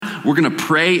we're going to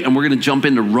pray, and we're going to jump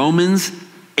into Romans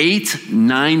 8,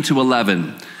 9 to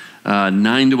 11.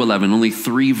 9 to 11, only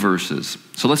 3 verses.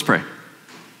 So let's pray.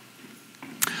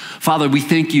 Father, we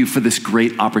thank you for this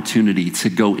great opportunity to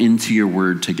go into your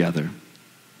word together.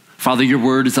 Father, your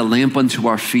word is a lamp unto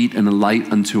our feet and a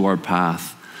light unto our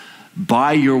path.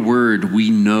 By your word, we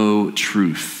know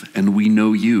truth and we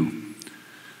know you.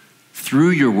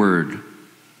 Through your word,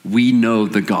 we know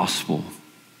the gospel,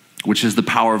 which is the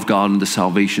power of God unto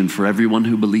salvation for everyone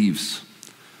who believes.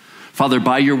 Father,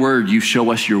 by your word, you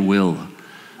show us your will.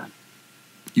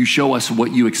 You show us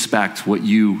what you expect, what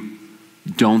you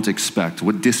don't expect,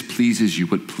 what displeases you,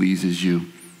 what pleases you.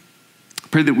 I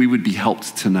pray that we would be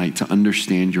helped tonight to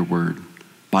understand your word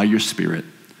by your Spirit.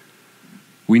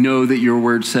 We know that your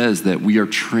word says that we are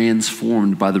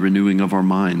transformed by the renewing of our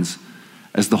minds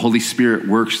as the Holy Spirit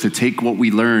works to take what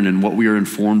we learn and what we are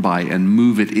informed by and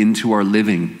move it into our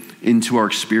living, into our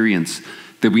experience,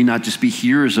 that we not just be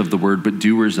hearers of the word, but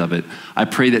doers of it. I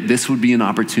pray that this would be an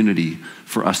opportunity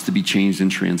for us to be changed and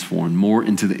transformed more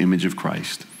into the image of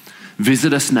Christ.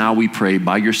 Visit us now, we pray,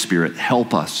 by your Spirit.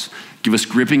 Help us. Give us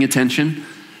gripping attention.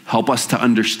 Help us to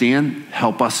understand.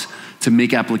 Help us to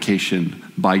make application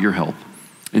by your help.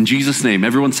 In Jesus' name,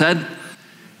 everyone said,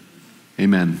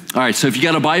 amen. All right, so if you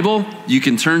got a Bible, you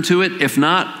can turn to it. If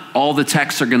not, all the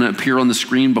texts are going to appear on the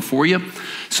screen before you.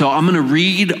 So I'm going to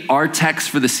read our text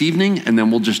for this evening, and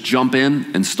then we'll just jump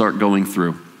in and start going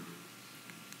through.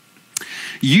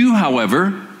 You,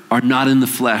 however, are not in the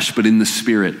flesh, but in the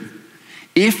Spirit,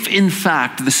 if in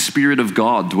fact the Spirit of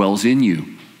God dwells in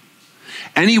you.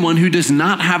 Anyone who does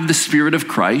not have the Spirit of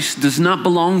Christ does not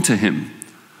belong to him.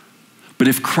 But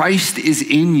if Christ is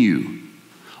in you,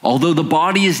 although the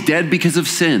body is dead because of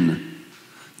sin,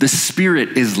 the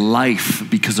Spirit is life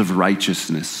because of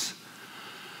righteousness.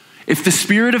 If the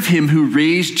Spirit of him who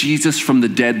raised Jesus from the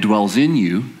dead dwells in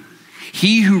you,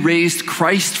 he who raised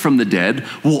Christ from the dead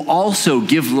will also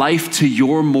give life to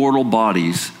your mortal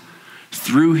bodies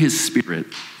through his Spirit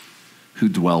who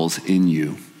dwells in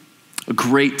you. A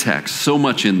great text, so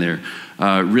much in there.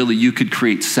 Really, you could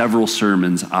create several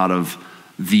sermons out of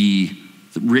the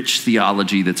rich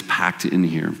theology that's packed in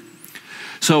here.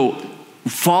 So,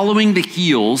 following the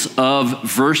heels of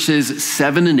verses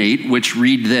 7 and 8, which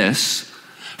read this,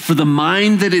 for the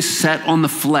mind that is set on the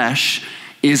flesh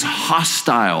is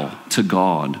hostile to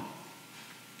God.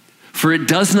 For it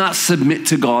does not submit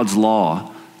to God's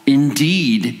law.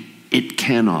 Indeed, it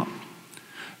cannot.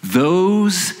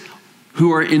 Those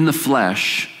who are in the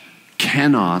flesh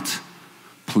cannot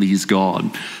please God.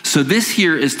 So this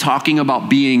here is talking about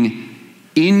being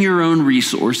in your own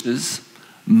resources,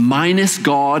 minus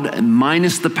God and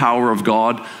minus the power of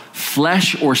God.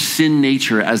 Flesh or sin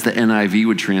nature, as the NIV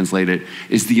would translate it,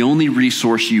 is the only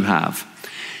resource you have.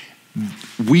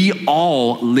 We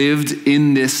all lived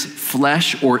in this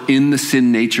flesh or in the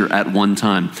sin nature at one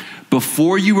time.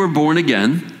 Before you were born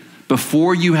again,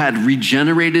 before you had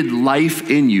regenerated life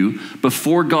in you,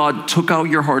 before God took out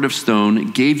your heart of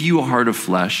stone, gave you a heart of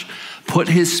flesh, put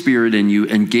his Spirit in you,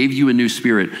 and gave you a new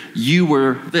spirit, you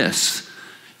were this.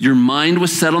 Your mind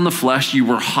was set on the flesh. You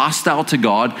were hostile to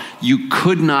God. You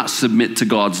could not submit to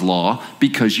God's law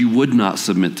because you would not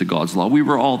submit to God's law. We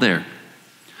were all there.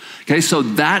 Okay, so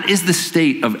that is the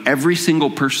state of every single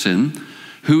person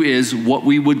who is what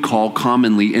we would call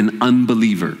commonly an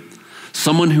unbeliever.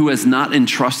 Someone who has not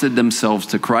entrusted themselves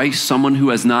to Christ, someone who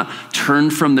has not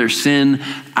turned from their sin,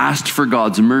 asked for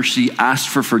God's mercy, asked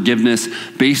for forgiveness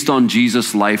based on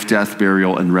Jesus' life, death,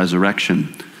 burial, and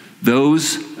resurrection.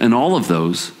 Those and all of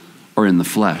those are in the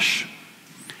flesh.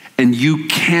 And you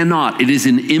cannot, it is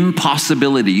an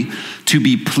impossibility to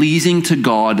be pleasing to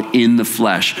God in the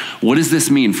flesh. What does this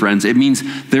mean, friends? It means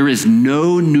there is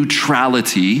no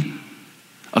neutrality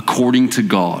according to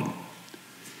God.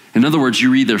 In other words,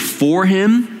 you're either for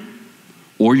him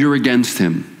or you're against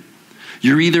him.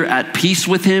 You're either at peace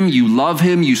with him, you love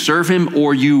him, you serve him,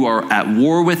 or you are at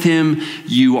war with him,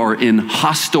 you are in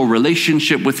hostile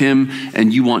relationship with him,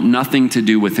 and you want nothing to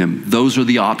do with him. Those are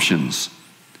the options.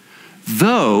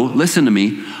 Though, listen to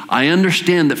me, I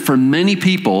understand that for many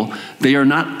people, they are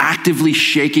not actively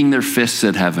shaking their fists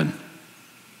at heaven.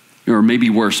 Or maybe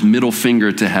worse, middle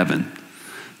finger to heaven.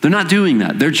 They're not doing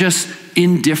that. They're just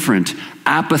indifferent,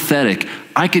 apathetic.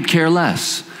 I could care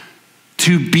less.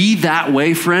 To be that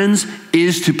way, friends,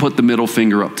 is to put the middle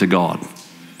finger up to God.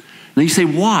 Now you say,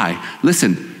 why?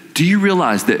 Listen, do you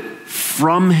realize that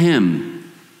from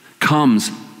him comes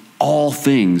all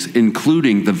things,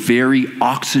 including the very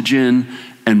oxygen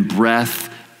and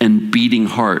breath and beating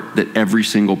heart that every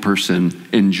single person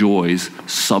enjoys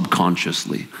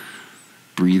subconsciously?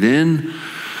 Breathe in,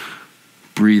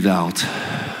 breathe out.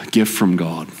 gift from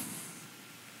God.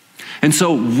 And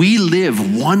so we live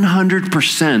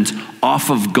 100% off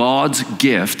of God's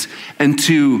gift, and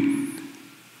to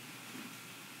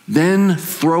then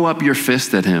throw up your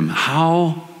fist at him,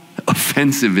 how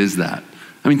offensive is that?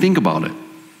 I mean, think about it.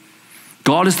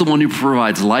 God is the one who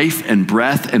provides life and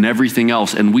breath and everything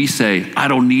else, and we say, I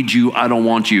don't need you, I don't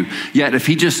want you. Yet if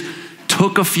he just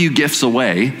took a few gifts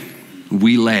away,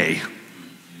 we lay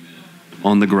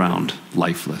on the ground,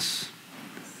 lifeless.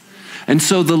 And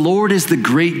so the Lord is the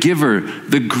great giver,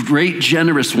 the great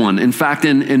generous one. In fact,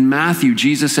 in Matthew,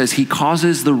 Jesus says he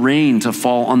causes the rain to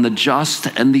fall on the just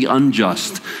and the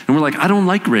unjust. And we're like, I don't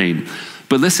like rain.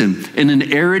 But listen, in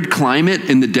an arid climate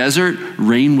in the desert,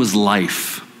 rain was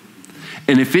life.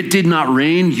 And if it did not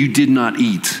rain, you did not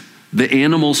eat. The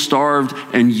animals starved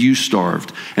and you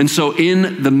starved. And so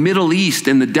in the Middle East,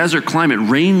 in the desert climate,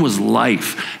 rain was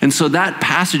life. And so that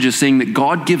passage is saying that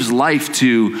God gives life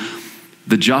to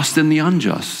the just and the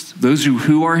unjust, those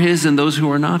who are his and those who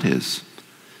are not his.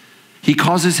 He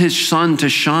causes his sun to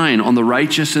shine on the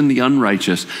righteous and the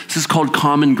unrighteous. This is called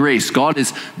common grace. God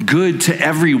is good to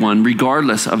everyone,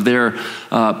 regardless of their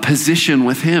position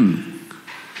with him.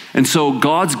 And so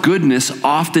God's goodness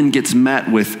often gets met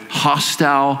with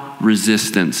hostile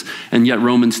resistance. And yet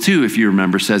Romans 2, if you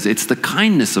remember, says it's the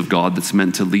kindness of God that's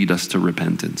meant to lead us to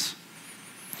repentance.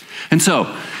 And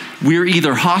so we're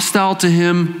either hostile to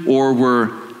him or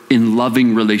we're in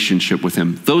loving relationship with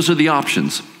him. Those are the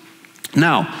options.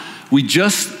 Now, we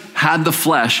just had the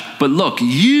flesh, but look,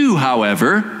 you,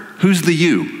 however, who's the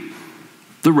you?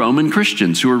 The Roman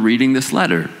Christians who are reading this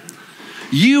letter.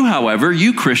 You, however,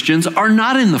 you Christians are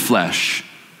not in the flesh,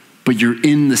 but you're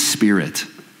in the Spirit.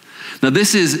 Now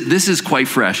this is quite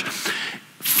fresh.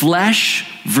 Flesh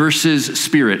versus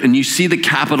spirit. And you see the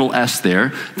capital S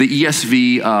there. The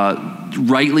ESV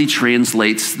rightly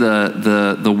translates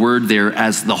the word there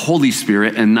as the Holy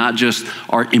Spirit and not just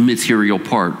our immaterial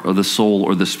part or the soul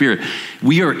or the spirit.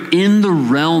 We are in the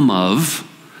realm of,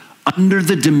 under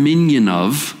the dominion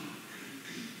of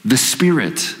the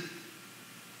Spirit,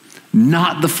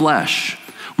 not the flesh.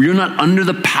 We are not under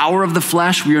the power of the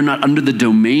flesh. We are not under the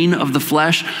domain of the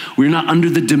flesh. We are not under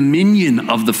the dominion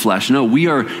of the flesh. No, we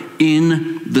are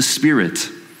in the Spirit.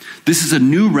 This is a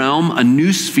new realm, a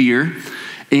new sphere,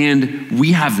 and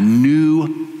we have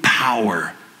new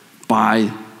power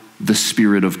by the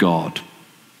Spirit of God,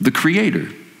 the Creator.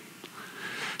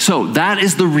 So that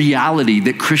is the reality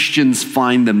that Christians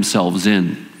find themselves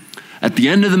in. At the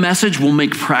end of the message, we'll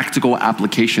make practical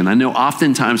application. I know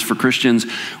oftentimes for Christians,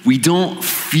 we don't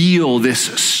feel this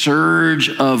surge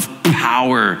of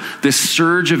power, this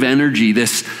surge of energy,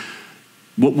 this,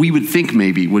 what we would think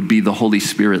maybe would be the Holy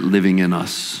Spirit living in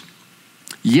us.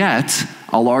 Yet,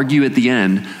 I'll argue at the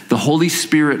end, the Holy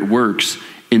Spirit works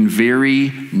in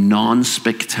very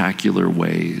non-spectacular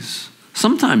ways.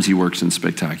 Sometimes he works in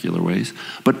spectacular ways,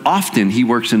 but often he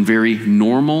works in very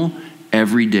normal,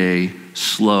 everyday,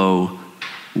 slow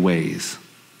ways.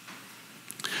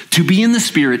 To be in the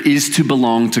Spirit is to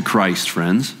belong to Christ,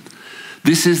 friends.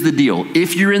 This is the deal.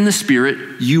 If you're in the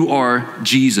Spirit, you are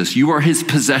Jesus. You are his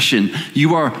possession.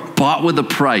 You are bought with a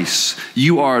price.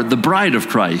 You are the bride of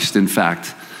Christ, in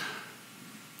fact.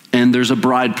 And there's a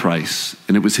bride price,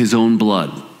 and it was his own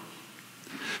blood.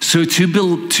 So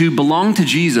to belong to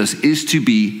Jesus is to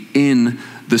be in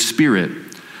the Spirit.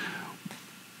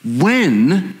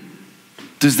 When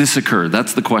does this occur?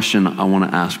 That's the question I want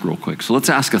to ask real quick. So let's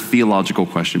ask a theological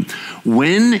question.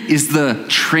 When is the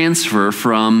transfer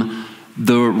from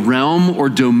the realm or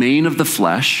domain of the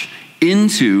flesh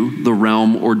into the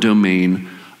realm or domain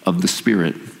of the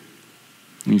Spirit?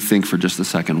 You think for just a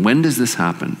second. When does this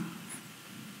happen?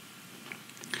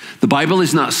 The Bible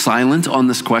is not silent on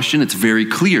this question. It's very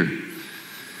clear.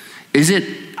 Is it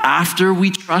after we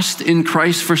trust in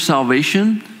Christ for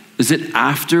salvation? Is it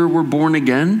after we're born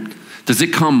again? Does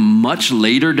it come much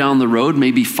later down the road,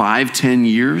 maybe 5-10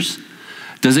 years?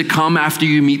 Does it come after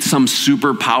you meet some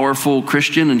super powerful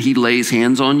Christian and he lays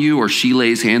hands on you or she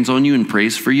lays hands on you and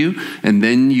prays for you, and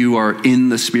then you are in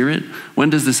the Spirit? When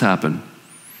does this happen?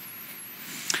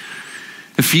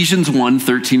 Ephesians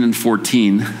 1:13 and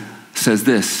 14 says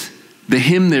this. The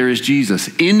him there is Jesus.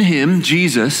 In him,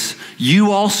 Jesus,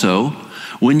 you also,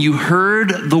 when you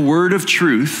heard the word of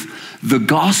truth, the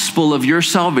gospel of your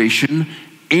salvation,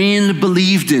 and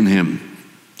believed in him.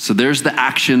 So there's the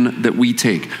action that we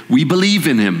take. We believe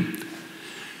in him.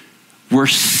 We're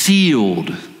sealed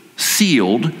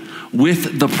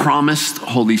with the promised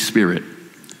Holy Spirit.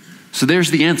 So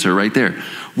there's the answer right there.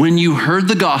 When you heard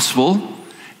the gospel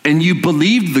and you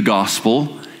believed the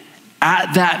gospel,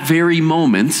 at that very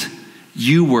moment,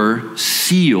 you were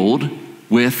sealed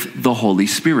with the Holy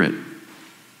Spirit.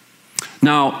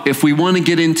 Now, if we want to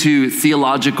get into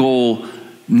theological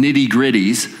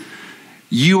nitty-gritties,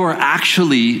 you are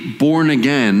actually born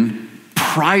again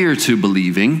prior to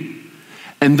believing,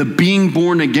 and the being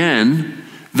born again,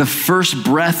 the first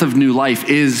breath of new life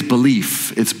is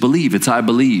belief. It's believe, it's I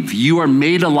believe. You are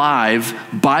made alive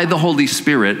by the Holy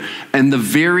Spirit, and the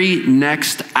very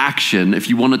next action, if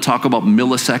you want to talk about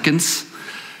milliseconds,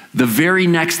 the very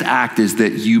next act is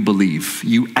that you believe,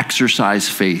 you exercise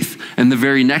faith, and the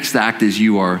very next act is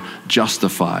you are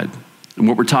justified. And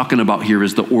what we're talking about here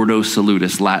is the Ordo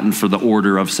Salutis, Latin for the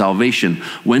order of salvation.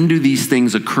 When do these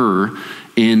things occur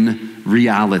in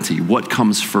reality? What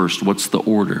comes first? What's the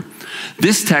order?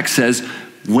 This text says,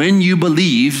 when you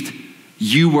believed,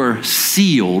 you were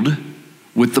sealed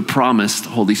with the promised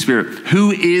Holy Spirit,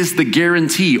 who is the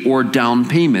guarantee or down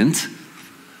payment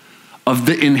of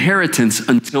the inheritance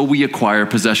until we acquire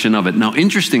possession of it. Now,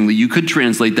 interestingly, you could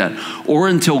translate that, or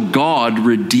until God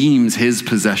redeems his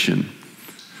possession.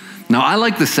 Now, I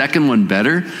like the second one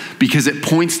better because it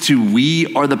points to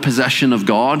we are the possession of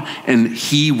God and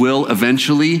he will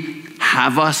eventually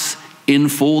have us in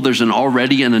full. There's an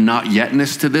already and a not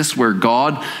yetness to this where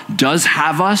God does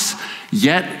have us,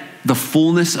 yet the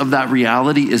fullness of that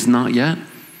reality is not yet,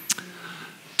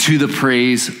 to the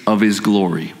praise of his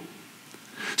glory.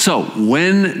 So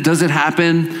when does it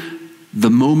happen? The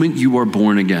moment you are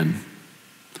born again.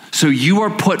 So you are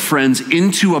put, friends,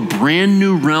 into a brand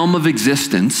new realm of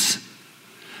existence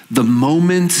the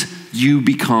moment you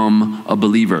become a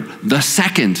believer. The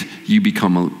second you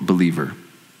become a believer.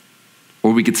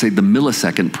 Or we could say the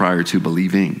millisecond prior to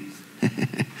believing.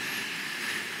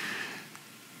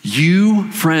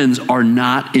 You, friends, are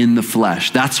not in the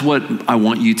flesh. That's what I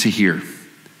want you to hear.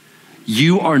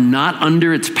 You are not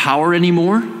under its power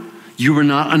anymore. You are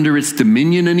not under its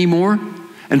dominion anymore.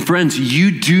 And friends,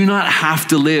 you do not have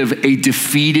to live a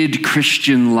defeated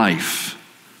Christian life.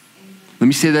 Let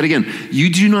me say that again.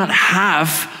 You do not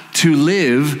have to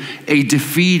live a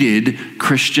defeated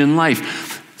Christian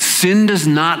life. Sin does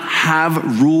not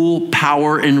have rule,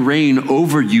 power, and reign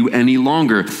over you any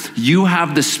longer. You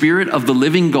have the Spirit of the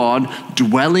living God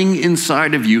dwelling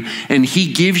inside of you, and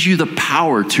he gives you the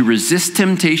power to resist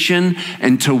temptation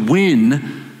and to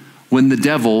win when the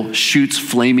devil shoots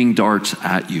flaming darts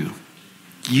at you.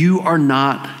 You are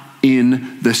not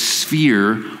in the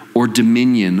sphere or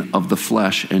dominion of the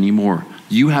flesh anymore.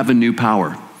 You have a new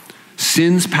power.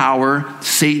 Sin's power,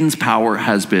 Satan's power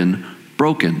has been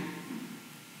broken.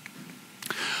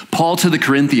 Paul to the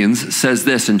Corinthians says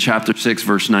this in chapter 6,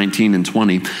 verse 19 and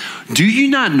 20. Do you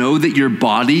not know that your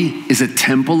body is a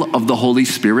temple of the Holy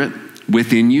Spirit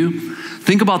within you?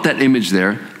 Think about that image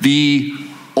there. The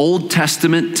Old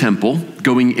Testament temple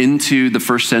going into the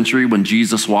first century when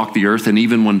Jesus walked the earth, and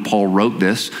even when Paul wrote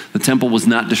this, the temple was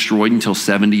not destroyed until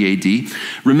 70 AD.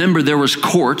 Remember, there was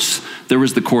courts. There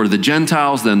was the court of the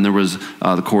Gentiles, then there was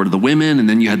the court of the women, and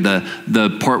then you had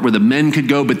the part where the men could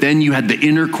go, but then you had the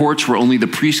inner courts where only the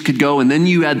priests could go, and then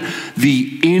you had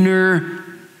the inner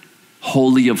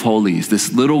Holy of Holies,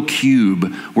 this little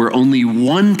cube where only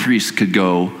one priest could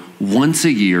go once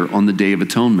a year on the Day of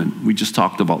Atonement. We just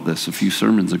talked about this a few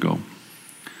sermons ago.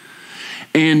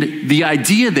 And the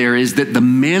idea there is that the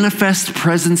manifest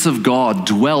presence of God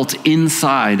dwelt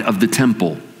inside of the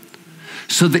temple.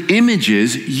 So the image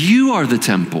is, you are the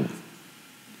temple.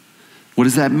 What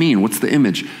does that mean? What's the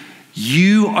image?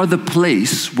 You are the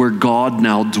place where God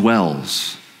now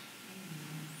dwells.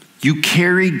 You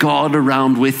carry God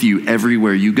around with you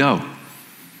everywhere you go.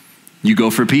 You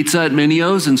go for pizza at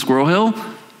Minio's in Squirrel Hill,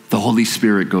 the Holy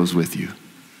Spirit goes with you.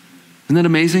 Isn't that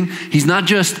amazing? He's not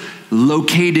just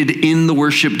located in the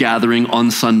worship gathering on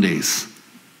Sundays.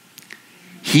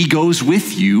 He goes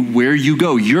with you where you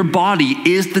go. Your body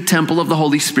is the temple of the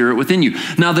Holy Spirit within you.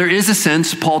 Now, there is a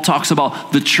sense, Paul talks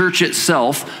about the church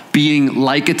itself being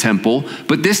like a temple,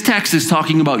 but this text is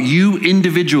talking about you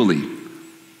individually,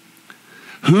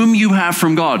 whom you have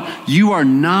from God. You are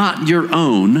not your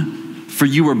own, for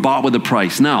you were bought with a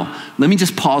price. Now, let me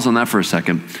just pause on that for a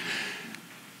second.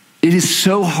 It is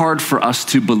so hard for us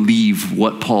to believe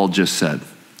what Paul just said,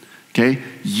 okay?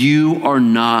 You are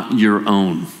not your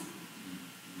own.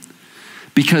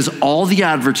 Because all the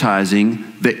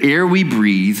advertising, the air we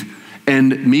breathe,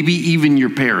 and maybe even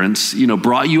your parents,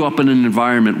 brought you up in an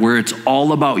environment where it's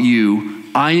all about you.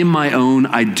 I am my own.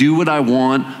 I do what I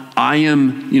want. I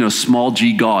am, small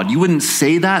g God. You wouldn't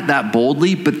say that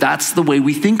boldly, but that's the way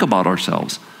we think about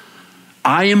ourselves.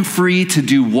 I am free to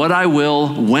do what I will,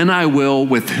 when I will,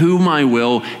 with whom I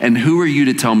will, and who are you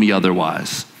to tell me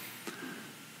otherwise?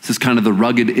 This is kind of the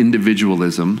rugged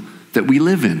individualism that we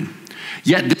live in.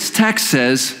 Yet this text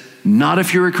says, not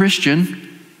if you're a Christian.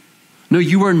 No,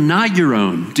 you are not your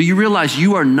own. Do you realize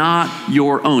you are not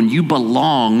your own? You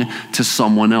belong to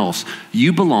someone else.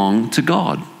 You belong to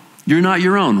God. You're not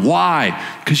your own. Why?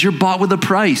 Because you're bought with a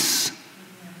price.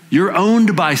 You're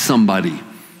owned by somebody.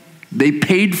 They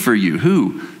paid for you.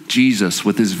 Who? Jesus,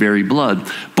 with his very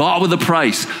blood. Bought with a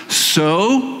price.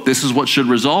 So, this is what should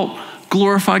result.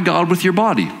 Glorify God with your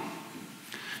body.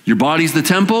 Your body's the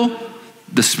temple.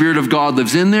 The Spirit of God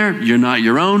lives in there. You're not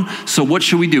your own. So what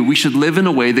should we do? We should live in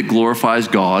a way that glorifies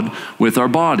God with our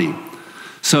body.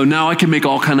 So now I can make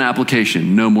all kind of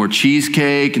application. No more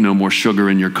cheesecake, no more sugar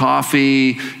in your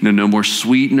coffee, no more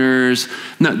sweeteners.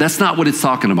 No, that's not what it's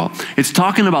talking about. It's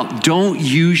talking about don't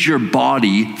use your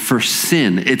body for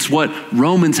sin. It's what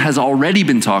Romans has already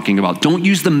been talking about. Don't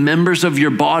use the members of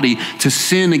your body to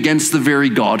sin against the very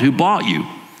God who bought you.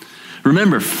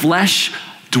 Remember, flesh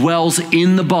dwells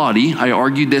in the body. I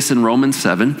argued this in Romans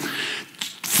 7.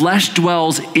 Flesh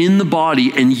dwells in the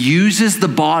body and uses the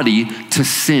body to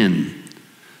sin.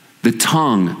 The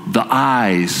tongue, the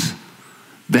eyes,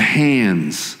 the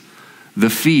hands, the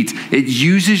feet. It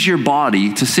uses your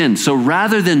body to sin. So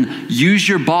rather than use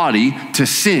your body to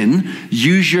sin,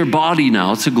 use your body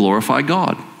now to glorify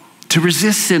God, to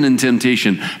resist sin and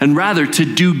temptation, and rather to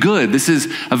do good. This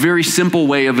is a very simple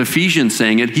way of Ephesians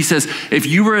saying it. He says, if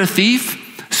you were a thief,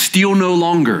 steal no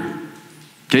longer.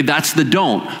 Okay, that's the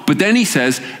don't. But then he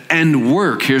says, and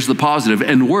work. Here's the positive.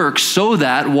 And work so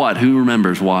that what? Who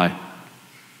remembers why?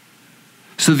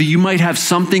 So that you might have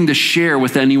something to share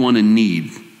with anyone in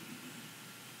need.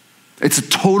 It's a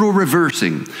total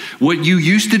reversing. What you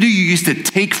used to do, you used to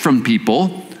take from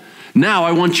people. Now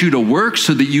I want you to work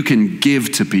so that you can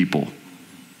give to people.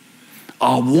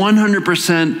 A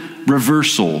 100%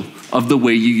 reversal of the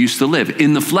way you used to live.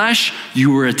 In the flesh,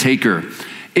 you were a taker.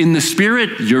 In the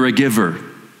spirit, you're a giver.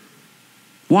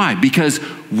 Why? Because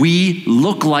we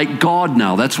look like God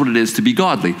now. That's what it is to be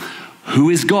godly.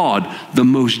 Who is God? The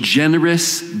most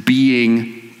generous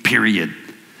being, period.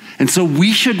 And so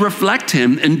we should reflect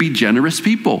him and be generous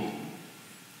people.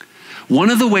 One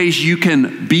of the ways you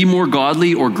can be more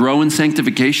godly or grow in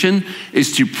sanctification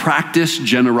is to practice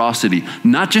generosity.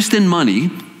 Not just in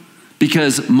money,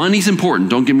 because money's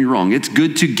important, don't get me wrong. It's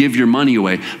good to give your money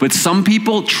away. But some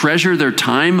people treasure their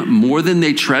time more than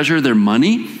they treasure their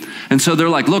money. And so they're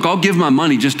like, look, I'll give my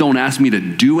money, just don't ask me to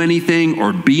do anything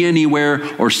or be anywhere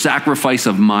or sacrifice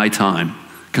of my time,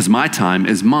 because my time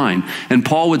is mine. And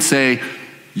Paul would say,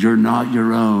 you're not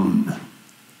your own.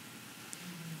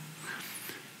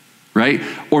 Right?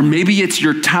 Or maybe it's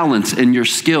your talents and your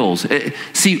skills.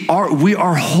 See,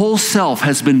 our whole self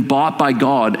has been bought by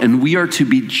God, and we are to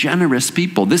be generous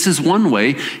people. This is one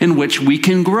way in which we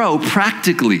can grow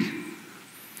practically.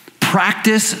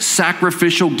 Practice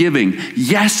sacrificial giving,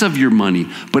 yes, of your money,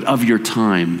 but of your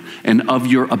time and of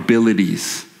your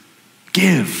abilities.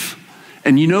 Give.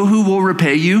 And you know who will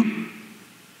repay you?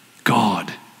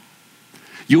 God.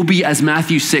 You'll be, as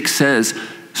Matthew 6 says,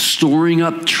 storing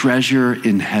up treasure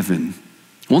in heaven.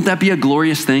 Won't that be a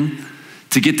glorious thing?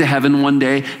 To get to heaven one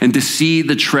day and to see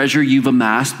the treasure you've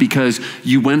amassed because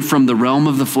you went from the realm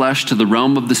of the flesh to the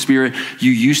realm of the spirit.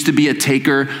 You used to be a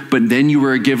taker, but then you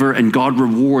were a giver, and God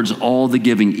rewards all the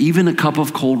giving. Even a cup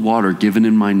of cold water given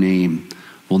in my name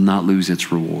will not lose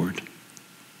its reward.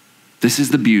 This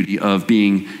is the beauty of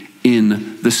being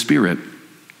in the spirit.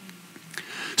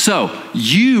 So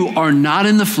you are not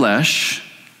in the flesh,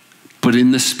 but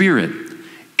in the spirit.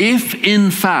 If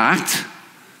in fact,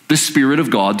 the Spirit of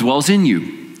God dwells in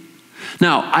you.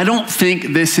 Now, I don't think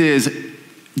this is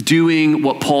doing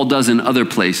what Paul does in other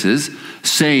places,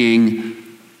 saying,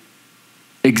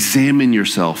 examine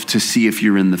yourself to see if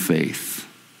you're in the faith.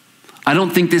 I don't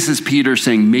think this is Peter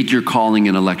saying, make your calling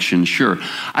and election sure.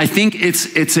 I think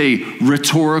it's a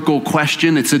rhetorical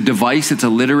question. It's a device. It's a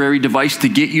literary device to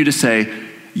get you to say,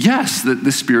 yes, that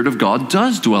the Spirit of God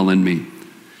does dwell in me.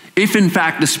 If in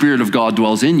fact the Spirit of God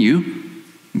dwells in you,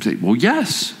 you say, well,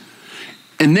 yes.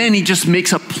 And then he just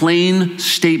makes a plain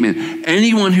statement.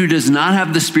 Anyone who does not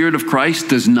have the Spirit of Christ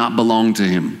does not belong to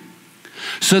him.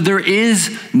 So there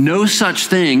is no such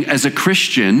thing as a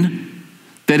Christian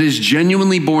that is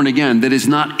genuinely born again that is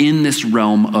not in this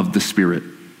realm of the Spirit.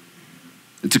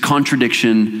 It's a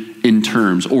contradiction in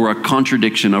terms, or a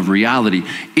contradiction of reality.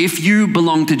 If you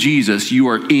belong to Jesus, you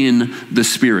are in the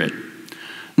Spirit.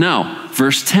 Now,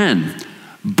 verse 10,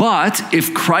 but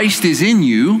if Christ is in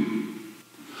you,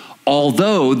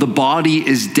 although the body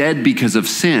is dead because of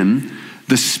sin,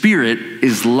 the Spirit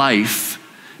is life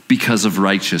because of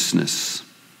righteousness.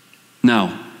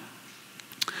 Now,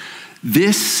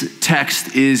 this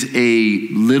text is a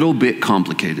little bit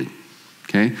complicated,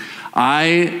 okay?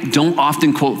 I don't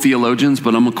often quote theologians,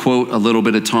 but I'm going to quote a little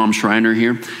bit of Tom Schreiner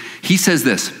here. He says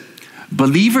this: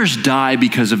 believers die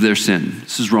because of their sin.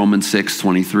 This is Romans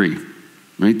 6:23,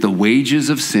 right? The wages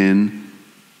of sin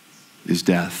is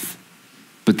death,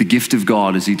 but the gift of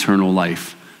God is eternal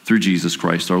life through Jesus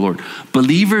Christ our Lord.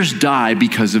 Believers die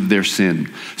because of their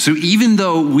sin. So even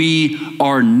though we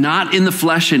are not in the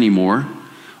flesh anymore,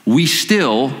 we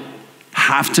still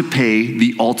have to pay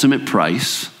the ultimate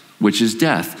price, which is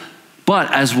death.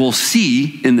 But as we'll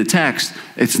see in the text,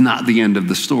 it's not the end of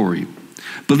the story.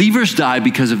 Believers die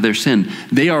because of their sin.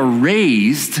 They are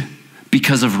raised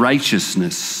because of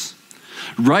righteousness.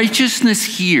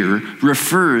 Righteousness here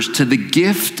refers to the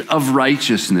gift of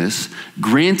righteousness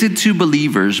granted to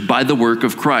believers by the work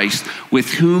of Christ,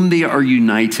 with whom they are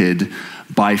united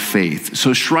by faith.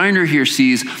 So Schreiner here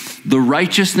sees the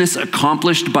righteousness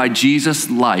accomplished by Jesus'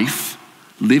 life,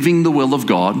 living the will of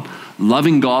God,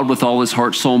 loving God with all his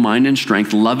heart, soul, mind, and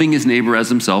strength, loving his neighbor as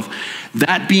himself,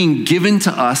 that being given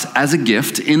to us as a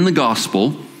gift in the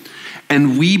gospel,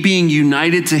 and we being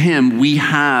united to him, we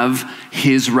have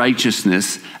his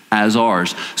righteousness as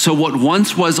ours. So what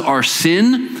once was our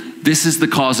sin, this is the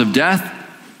cause of death.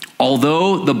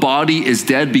 Although the body is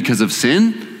dead because of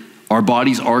sin, our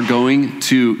bodies are going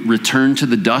to return to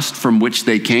the dust from which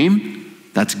they came.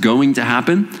 That's going to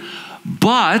happen.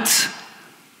 But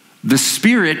the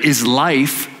Spirit is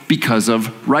life because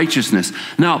of righteousness.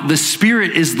 Now, the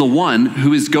Spirit is the one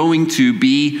who is going to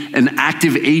be an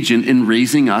active agent in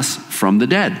raising us from the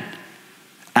dead,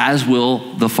 as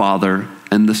will the Father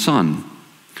and the Son.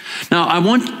 Now, I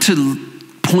want to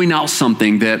point out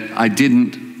something that I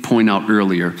didn't point out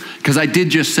earlier, because I did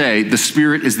just say the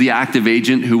Spirit is the active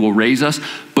agent who will raise us,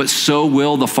 but so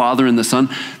will the Father and the Son.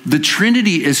 The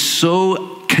Trinity is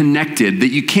so connected that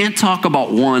you can't talk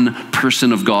about one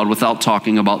person of God without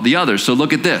talking about the other. So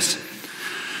look at this.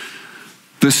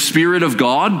 The Spirit of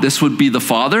God, this would be the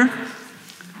Father.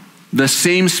 The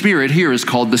same Spirit here is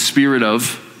called the Spirit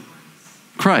of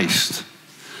Christ.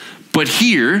 But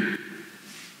here,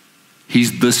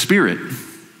 he's the Spirit.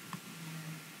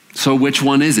 So which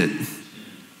one is it?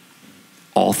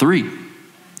 All three.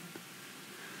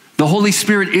 The Holy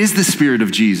Spirit is the Spirit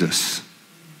of Jesus.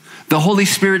 The Holy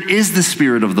Spirit is the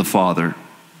Spirit of the Father.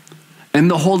 And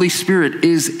the Holy Spirit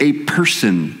is a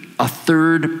person, a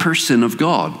third person of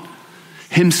God,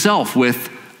 himself with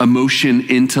emotion,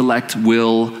 intellect,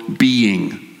 will,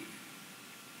 being.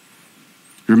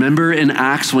 Remember in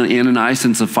Acts when Ananias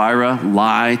and Sapphira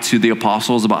lie to the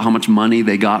apostles about how much money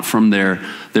they got from their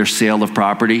sale of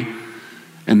property?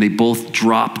 And they both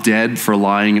drop dead for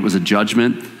lying. It was a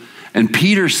judgment. And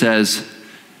Peter says,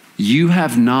 you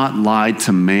have not lied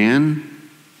to man,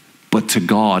 but to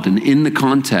God. And in the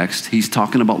context, he's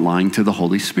talking about lying to the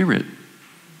Holy Spirit.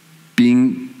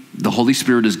 Being the Holy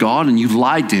Spirit is God, and you've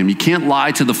lied to him. You can't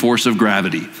lie to the force of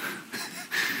gravity.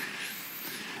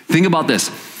 Think about this.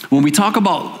 When we talk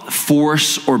about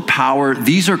force or power,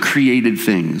 these are created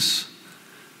things.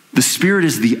 The Spirit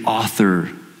is the author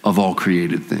of all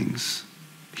created things.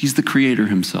 He's the creator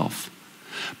himself.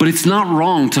 But it's not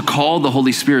wrong to call the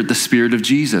Holy Spirit the Spirit of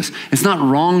Jesus. It's not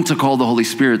wrong to call the Holy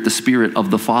Spirit the Spirit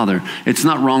of the Father. It's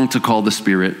not wrong to call the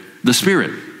Spirit the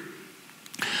Spirit.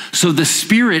 So the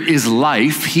Spirit is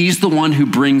life. He's the one who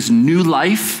brings new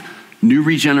life, new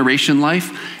regeneration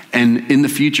life, and in the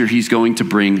future, he's going to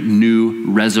bring new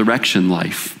resurrection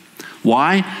life.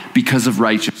 Why? Because of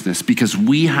righteousness. Because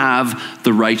we have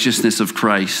the righteousness of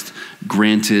Christ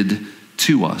granted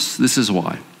to us. This is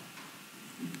why.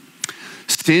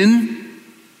 Sin,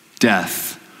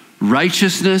 death.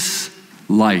 Righteousness,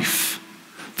 life.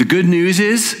 The good news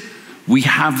is we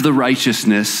have the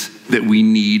righteousness that we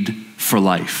need for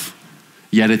life.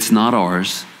 Yet it's not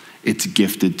ours, it's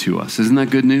gifted to us. Isn't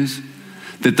that good news?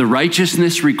 That the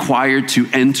righteousness required to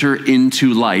enter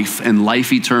into life and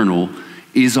life eternal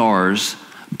is ours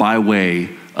by way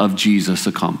of Jesus'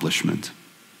 accomplishment.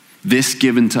 This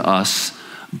given to us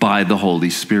by the Holy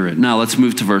Spirit. Now let's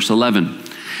move to verse 11.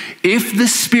 If the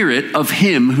Spirit of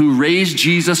him who raised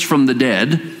Jesus from the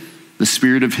dead, the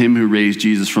Spirit of him who raised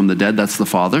Jesus from the dead, that's the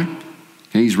Father.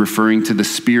 Okay, he's referring to the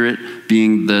Spirit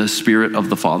being the Spirit of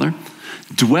the Father,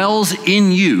 dwells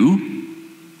in you,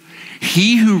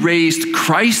 he who raised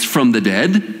Christ from the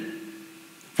dead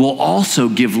will also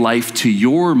give life to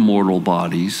your mortal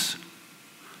bodies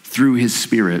through his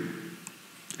Spirit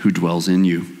who dwells in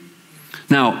you.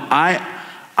 Now,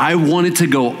 I wanted to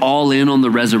go all in on the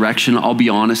resurrection, I'll be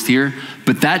honest here,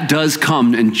 but that does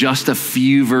come in just a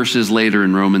few verses later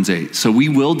in Romans 8. So we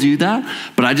will do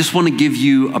that, but I just want to give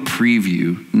you a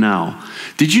preview now.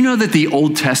 Did you know that the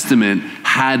Old Testament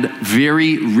had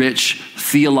very rich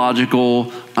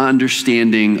theological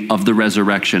understanding of the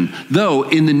resurrection, though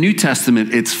in the New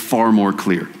Testament, it's far more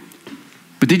clear.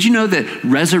 But did you know that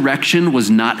resurrection was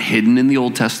not hidden in the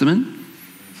Old Testament?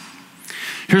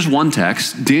 Here's one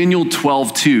text, Daniel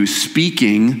 12:2,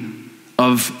 speaking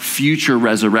of future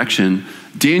resurrection.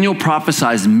 Daniel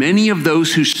prophesies, many of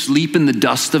those who sleep in the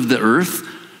dust of the earth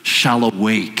shall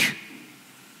awake.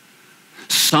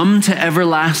 Some to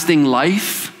everlasting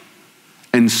life,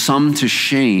 and some to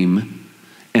shame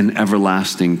and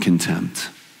everlasting contempt.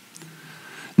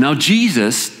 Now,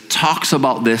 Jesus talks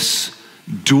about this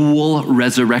dual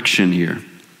resurrection here.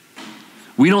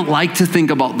 We don't like to think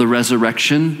about the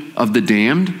resurrection of the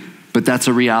damned, but that's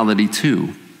a reality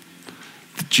too.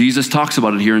 Jesus talks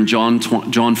about it here in John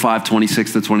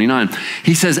 5:26-29.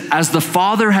 He says, as the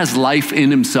Father has life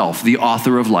in himself, the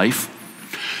author of life,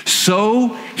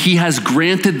 so he has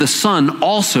granted the Son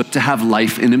also to have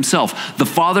life in himself. The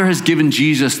Father has given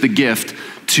Jesus the gift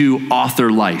to author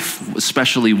life,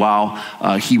 especially while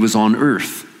he was on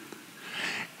earth,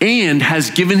 and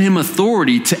has given him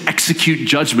authority to execute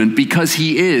judgment because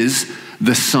he is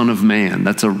the Son of Man.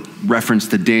 That's a reference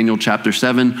to Daniel chapter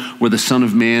 7, where the Son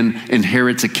of Man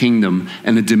inherits a kingdom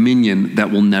and a dominion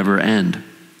that will never end.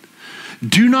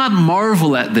 Do not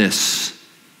marvel at this,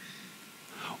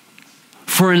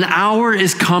 for an hour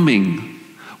is coming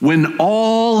when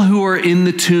all who are in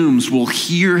the tombs will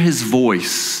hear his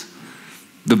voice,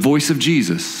 the voice of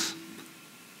Jesus,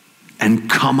 and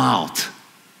come out.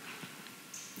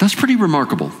 That's pretty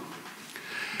remarkable.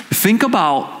 Think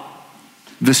about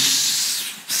the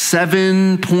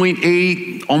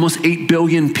 7.8, almost 8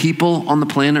 billion people on the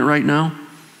planet right now.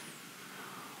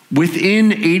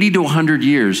 Within 80 to 100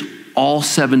 years, all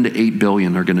 7 to 8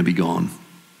 billion are going to be gone.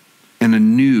 And a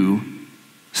new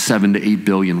 7 to 8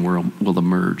 billion will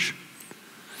emerge.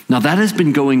 Now that has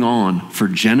been going on for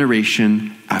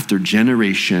generation after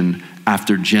generation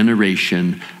after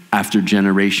generation after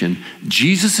generation.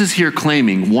 Jesus is here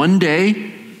claiming one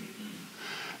day,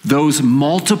 those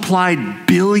multiplied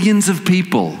billions of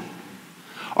people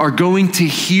are going to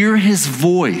hear his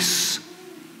voice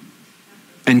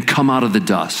and come out of the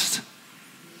dust.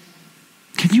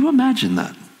 Can you imagine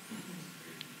that?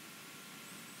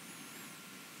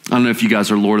 I don't know if you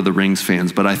guys are Lord of the Rings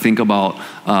fans, but I think about,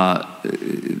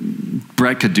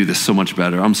 Brett could do this so much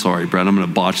better. I'm sorry, Brett, I'm going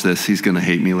to botch this. He's going to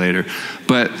hate me later.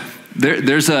 But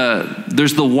there's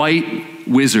the white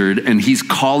wizard, and he's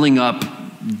calling up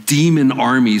demon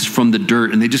armies from the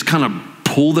dirt, and they just kind of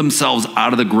pull themselves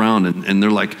out of the ground, and they're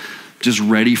like just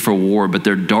ready for war, but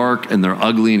they're dark and they're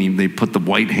ugly, and they put the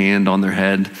white hand on their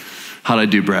head. How'd I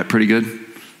do, Brett? Pretty good?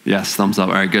 Yes, thumbs up.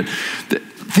 All right, good.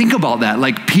 Think about that,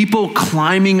 like people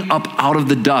climbing up out of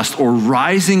the dust or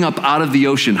rising up out of the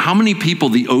ocean. How many people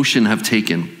the ocean has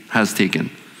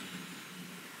taken?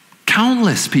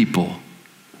 Countless people.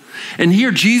 And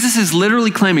here Jesus is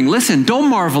literally claiming, listen, don't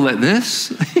marvel at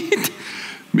this.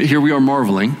 Here we are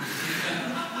marveling.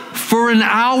 For an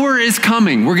hour is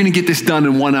coming. We're going to get this done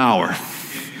in 1 hour.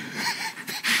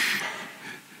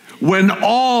 When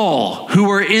all who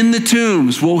are in the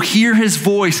tombs will hear his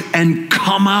voice and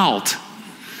come out.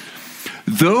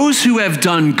 Those who have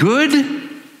done good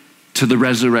to the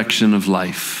resurrection of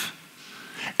life.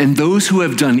 And those who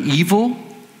have done evil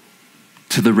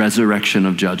to the resurrection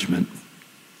of judgment.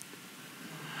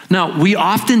 Now, we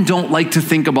often don't like to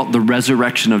think about the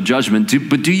resurrection of judgment,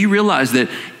 but do you realize that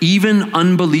even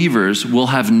unbelievers will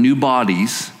have new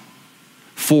bodies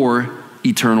for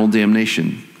eternal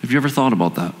damnation? Have you ever thought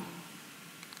about that?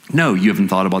 No, you haven't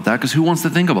thought about that, because who wants to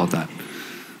think about that?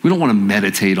 We don't want to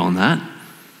meditate on that.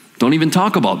 Don't even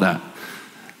talk about that.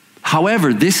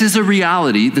 However, this is a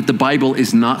reality that the Bible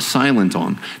is not silent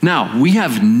on. Now, we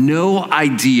have no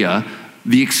idea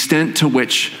the extent to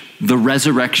which the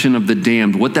resurrection of the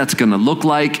damned, what that's going to look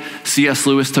like. C.S.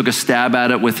 Lewis took a stab at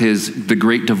it with The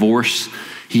Great Divorce.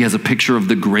 He has a picture of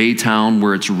the gray town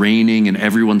where it's raining and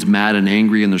everyone's mad and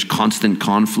angry and there's constant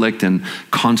conflict and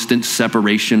constant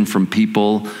separation from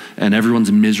people and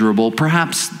everyone's miserable.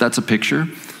 Perhaps that's a picture.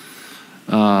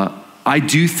 I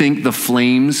do think the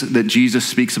flames that Jesus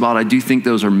speaks about, I do think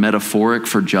those are metaphoric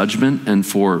for judgment and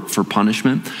for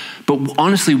punishment. But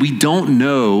honestly, we don't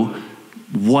know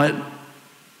what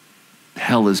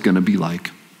hell is going to be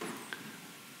like.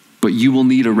 But you will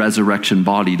need a resurrection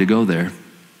body to go there.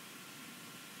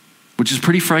 Which is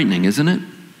pretty frightening, isn't it?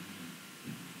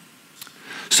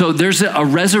 So there's a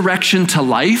resurrection to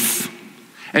life.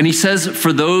 And he says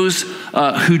for those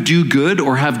who do good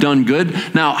or have done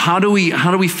good. Now, how do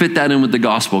we fit that in with the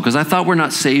gospel? Because I thought we're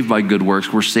not saved by good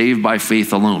works. We're saved by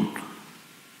faith alone.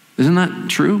 Isn't that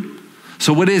true?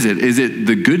 So what is it? Is it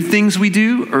the good things we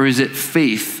do, or is it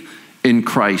faith in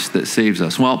Christ that saves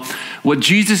us. Well, what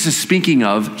Jesus is speaking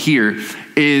of here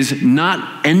is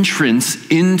not entrance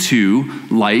into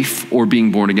life or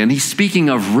being born again. He's speaking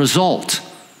of result.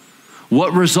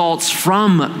 What results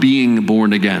from being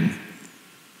born again?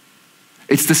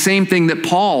 It's the same thing that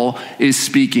Paul is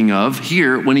speaking of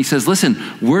here when he says, listen,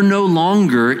 we're no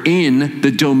longer in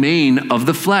the domain of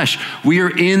the flesh. We are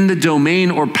in the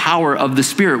domain or power of the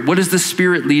Spirit. What does the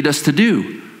Spirit lead us to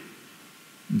do?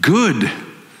 Good.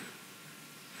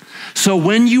 So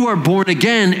when you are born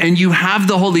again and you have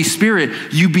the Holy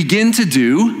Spirit, you begin to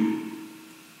do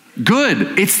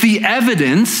good. It's the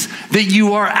evidence that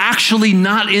you are actually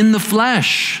not in the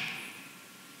flesh.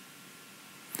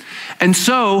 And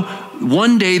so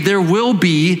one day there will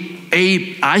be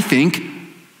I think,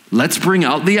 let's bring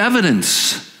out the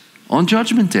evidence on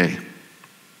Judgment Day.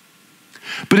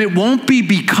 But it won't be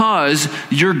because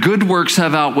your good works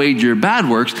have outweighed your bad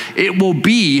works. It will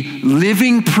be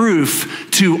living proof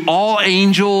to all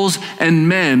angels and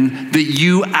men that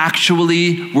you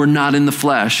actually were not in the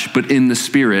flesh, but in the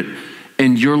Spirit.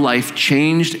 And your life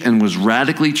changed and was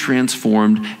radically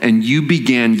transformed. And you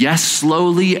began, yes,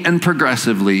 slowly and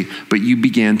progressively, but you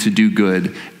began to do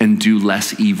good and do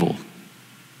less evil.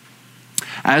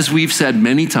 As we've said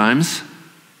many times,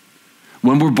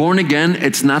 when we're born again,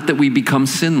 it's not that we become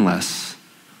sinless,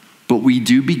 but we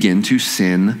do begin to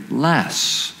sin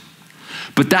less.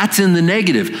 But that's in the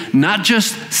negative. Not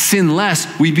just sin less,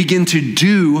 we begin to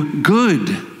do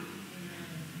good.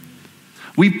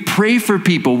 We pray for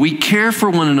people. We care for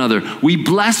one another. We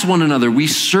bless one another. We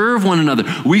serve one another.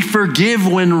 We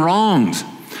forgive when wronged.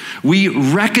 We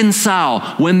reconcile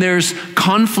when there's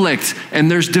conflict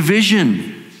and there's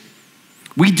division.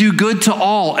 We do good to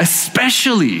all,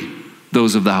 especially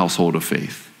those of the household of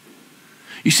faith.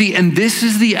 You see, and this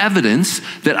is the evidence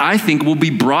that I think will be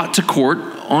brought to court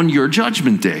on your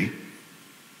judgment day.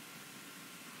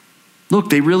 Look,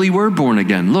 they really were born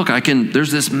again. Look,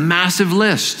 there's this massive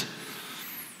list.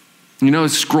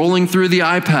 Scrolling through the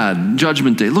iPad,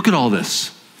 Judgment Day. Look at all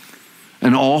this.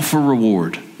 And all for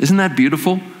reward. Isn't that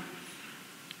beautiful?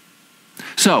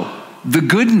 So, the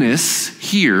goodness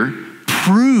here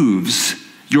proves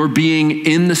you're being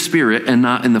in the Spirit and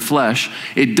not in the flesh.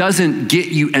 It doesn't get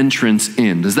you entrance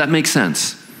in. Does that make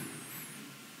sense?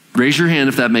 Raise your hand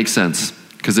if that makes sense.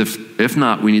 Because if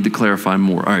not, we need to clarify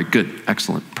more. All right, good,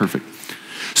 excellent, perfect.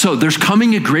 So there's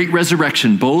coming a great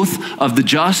resurrection, both of the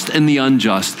just and the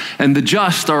unjust. And the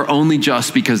just are only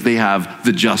just because they have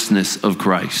the justness of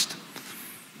Christ.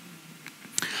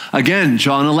 Again,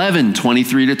 John 11,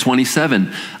 23 to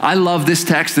 27. I love this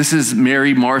text. This is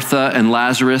Mary, Martha, and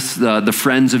Lazarus, the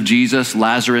friends of Jesus.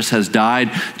 Lazarus has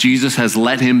died. Jesus has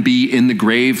let him be in the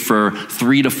grave for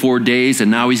 3 to 4 days, and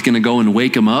now he's going to go and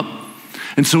wake him up.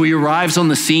 And so he arrives on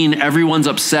the scene. Everyone's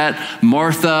upset.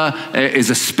 Martha is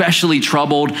especially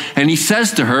troubled. And he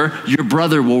says to her, your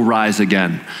brother will rise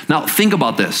again. Now, think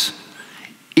about this.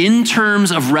 In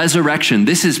terms of resurrection,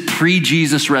 this is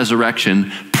pre-Jesus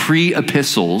resurrection,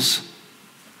 pre-epistles.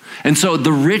 And so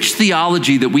the rich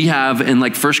theology that we have in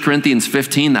 1 Corinthians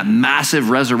 15, that massive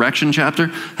resurrection chapter,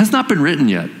 has not been written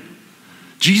yet.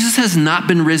 Jesus has not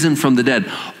been risen from the dead.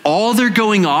 All they're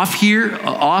going off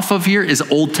of here is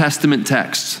Old Testament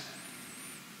texts.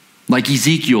 Like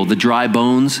Ezekiel, the dry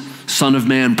bones, Son of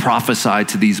Man, prophesy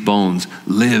to these bones,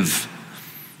 live.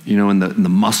 And the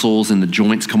muscles and the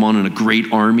joints come on and a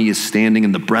great army is standing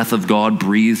and the breath of God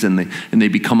breathes and they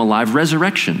become alive.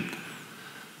 Resurrection.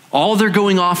 All they're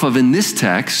going off of in this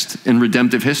text in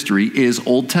redemptive history is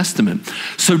Old Testament.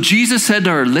 So Jesus said to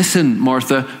her, listen,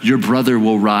 Martha, your brother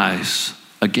will rise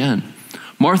again.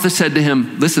 Martha said to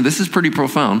him, listen, this is pretty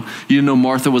profound. You didn't know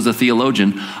Martha was a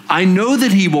theologian. I know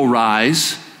that he will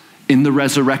rise in the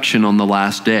resurrection on the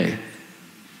last day.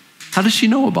 How does she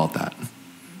know about that?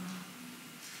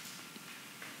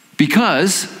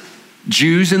 Because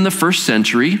Jews in the first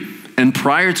century and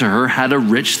prior to her had a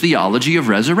rich theology of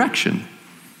resurrection.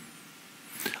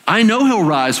 I know he'll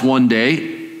rise one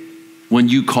day when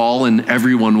you call and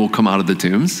everyone will come out of the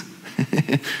tombs.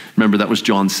 Remember, that was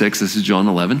John 6. This is John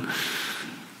 11.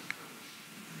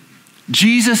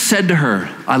 Jesus said to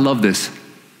her, I love this,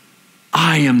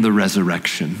 I am the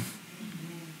resurrection.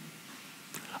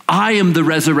 I am the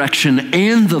resurrection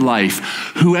and the life.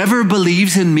 Whoever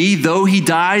believes in me, though he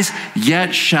dies,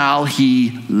 yet shall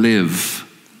he live.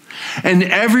 And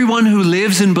everyone who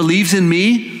lives and believes in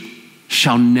me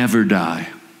shall never die.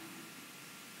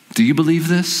 Do you believe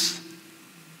this?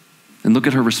 And look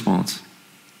at her response.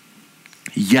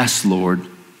 Yes, Lord.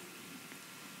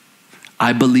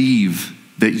 I believe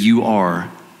that you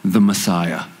are the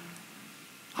Messiah.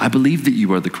 I believe that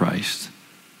you are the Christ.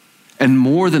 and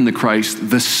more than the Christ,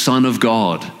 the Son of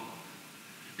God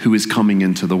who is coming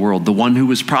into the world, the one who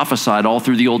was prophesied all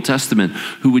through the Old Testament,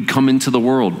 who would come into the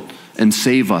world and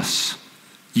save us.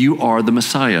 You are the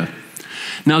Messiah.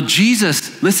 Now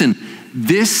Jesus, listen,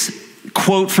 this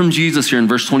quote from Jesus here in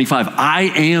verse 25, I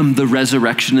am the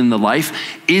resurrection and the life,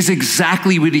 is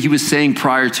exactly what he was saying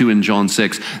prior to in John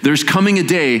 6. There's coming a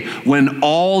day when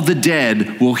all the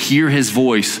dead will hear his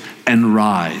voice and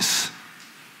rise.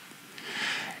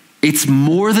 It's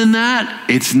more than that.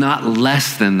 It's not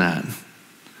less than that.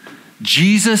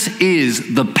 Jesus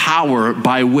is the power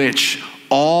by which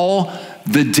all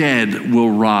the dead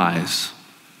will rise.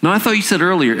 Now, I thought you said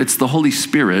earlier, it's the Holy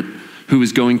Spirit who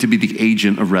is going to be the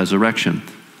agent of resurrection.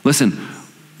 Listen,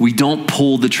 we don't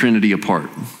pull the Trinity apart.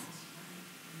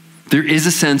 There is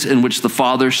a sense in which the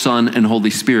Father, Son, and Holy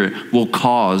Spirit will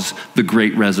cause the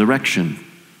great resurrection.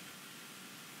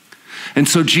 And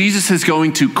so Jesus is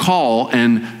going to call,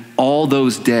 and all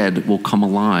those dead will come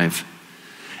alive.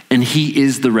 And he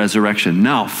is the resurrection.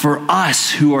 Now, for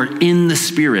us who are in the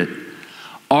Spirit,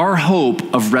 our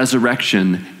hope of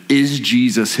resurrection is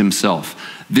Jesus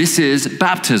himself. This is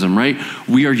baptism, right?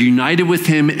 We are united with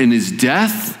him in his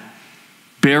death,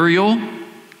 burial,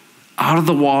 out of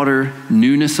the water,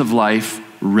 newness of life,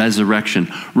 resurrection.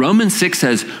 Romans 6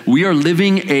 says we are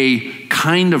living a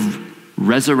kind of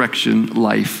resurrection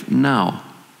life now.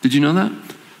 Did you know that?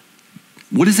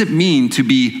 What does it mean to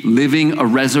be living a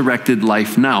resurrected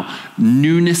life now?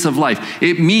 Newness of life.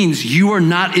 It means you are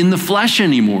not in the flesh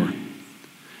anymore.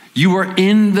 You are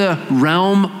in the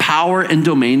realm, power, and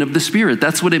domain of the Spirit.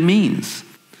 That's what it means.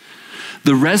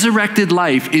 The resurrected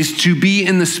life is to be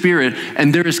in the Spirit,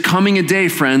 and there is coming a day,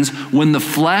 friends, when the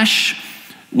flesh,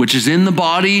 which is in the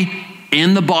body,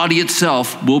 and the body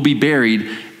itself will be buried,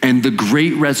 and the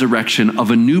great resurrection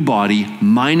of a new body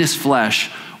minus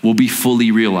flesh will be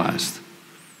fully realized.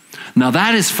 Now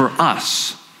that is for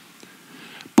us.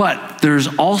 But there's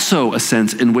also a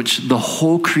sense in which the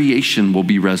whole creation will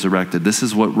be resurrected. This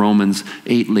is what Romans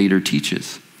 8 later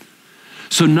teaches.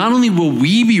 So not only will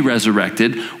we be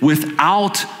resurrected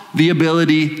without the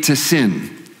ability to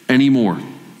sin anymore,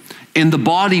 and the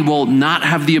body will not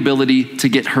have the ability to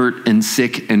get hurt and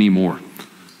sick anymore.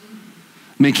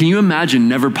 I mean, can you imagine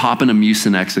never popping a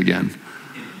Mucinex again?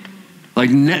 Like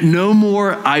no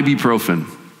more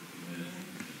ibuprofen.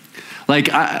 Like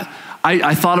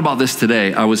I thought about this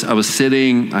today. I was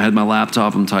sitting, I had my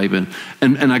laptop, I'm typing,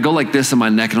 and I go like this in my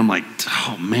neck, and I'm like,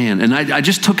 oh man. And I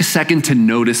just took a second to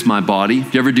notice my body.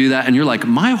 You ever do that? And you're like,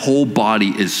 my whole body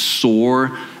is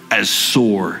sore as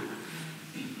sore.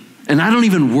 And I don't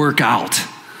even work out.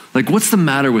 Like, what's the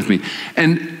matter with me?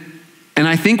 And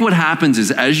I think what happens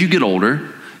is as you get older,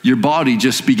 your body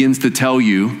just begins to tell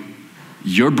you,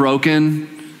 you're broken,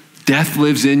 death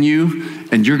lives in you,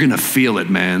 and you're gonna feel it,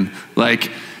 man.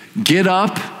 Like, get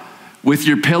up with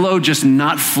your pillow just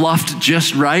not fluffed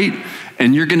just right,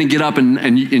 and you're gonna get up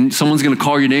and someone's gonna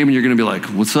call your name and you're gonna be like,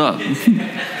 what's up?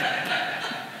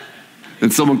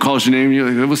 And someone calls your name and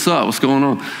you're like, what's up? What's going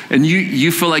on? And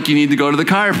you feel like you need to go to the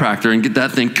chiropractor and get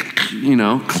that thing,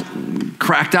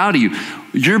 cracked out of you.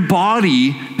 Your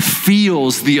body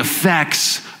feels the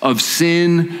effects of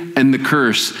sin and the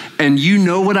curse. And you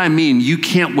know what I mean. You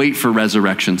can't wait for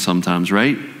resurrection sometimes,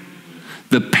 right?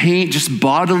 The pain, just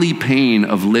bodily pain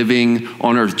of living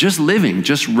on earth, just living,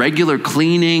 just regular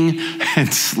cleaning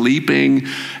and sleeping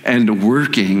and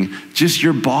working, just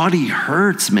your body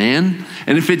hurts, man.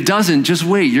 And if it doesn't, just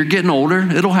wait, you're getting older.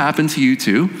 It'll happen to you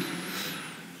too,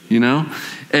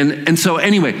 And so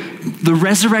anyway, the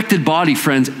resurrected body,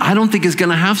 friends, I don't think is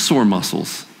gonna have sore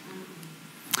muscles.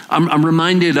 I'm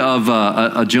reminded of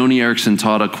a Joni Eareckson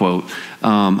Tada quote.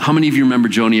 How many of you remember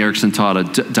Joni Eareckson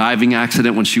Tada? Diving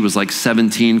accident when she was like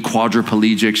 17,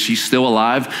 quadriplegic. She's still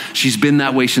alive. She's been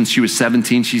that way since she was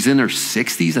 17. She's in her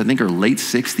 60s, I think her late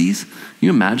 60s. Can you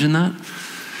imagine that?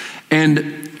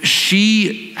 And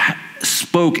she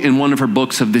spoke in one of her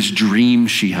books of this dream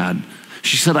she had.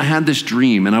 She said, I had this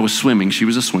dream and I was swimming. She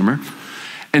was a swimmer.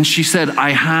 And she said, I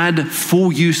had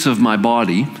full use of my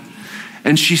body.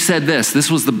 And she said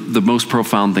this was the most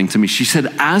profound thing to me. She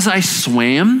said, as I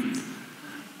swam,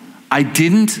 I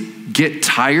didn't get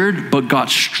tired, but got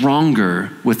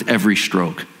stronger with every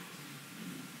stroke.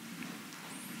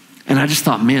 And I just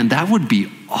thought, man, that would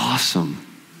be awesome.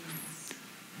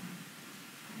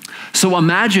 So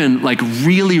imagine like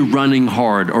really running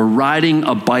hard or riding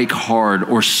a bike hard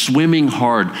or swimming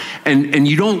hard, and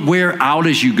you don't wear out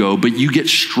as you go, but you get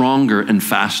stronger and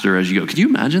faster as you go. Could you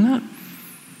imagine that?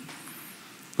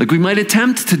 Like we might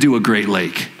attempt to do a Great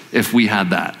Lake if we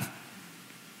had that.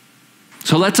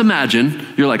 So let's imagine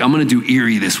you're like, I'm gonna do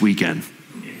Erie this weekend.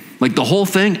 Like the whole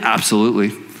thing?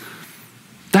 Absolutely.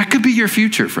 That could be your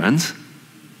future, friends.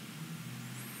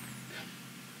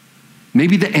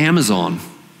 Maybe the Amazon,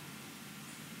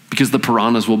 because the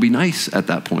piranhas will be nice at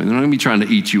that point. They're not going to be trying to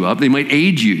eat you up. They might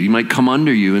aid you. You might come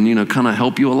under you and, kind of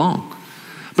help you along.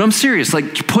 But I'm serious,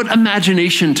 like put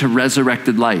imagination to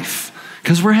resurrected life,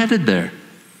 because we're headed there.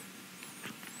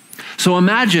 So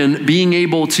imagine being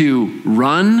able to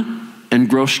run and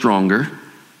grow stronger,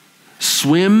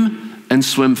 swim and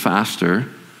swim faster.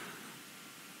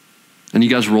 And you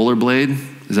guys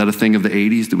rollerblade? Is that a thing of the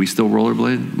 80s? Do we still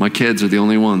rollerblade? My kids are the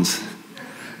only ones.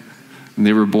 And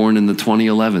they were born in the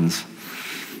 2011s.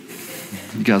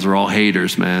 You guys are all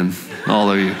haters, man.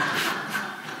 All of you.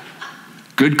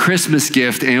 Good Christmas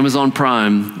gift, Amazon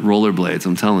Prime, rollerblades,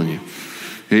 I'm telling you.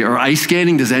 Or ice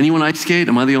skating. Does anyone ice skate?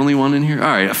 Am I the only one in here? All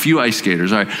right, a few ice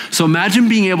skaters. All right. So imagine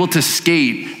being able to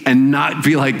skate and not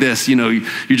be like this. You're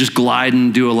just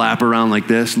gliding, do a lap around like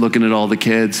this, looking at all the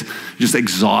kids, just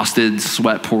exhausted,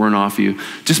 sweat pouring off you.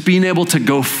 Just being able to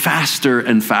go faster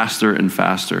and faster and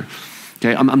faster.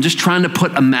 Okay, I'm just trying to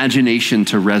put imagination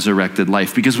to resurrected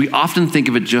life, because we often think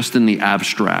of it just in the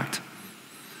abstract.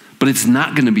 But it's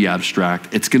not going to be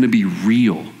abstract. It's going to be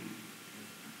real.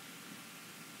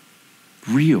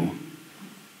 Real.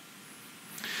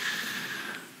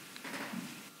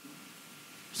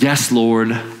 Yes,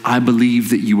 Lord, I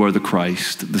believe that you are the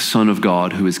Christ, the Son of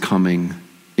God, who is coming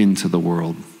into the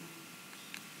world.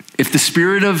 If the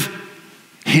Spirit of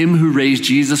him who raised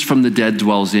Jesus from the dead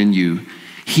dwells in you,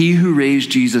 he who raised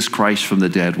Jesus Christ from the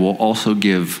dead will also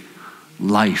give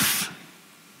life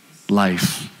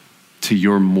to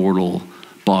your mortal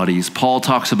bodies. Paul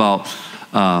talks about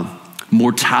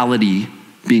mortality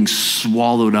being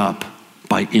swallowed up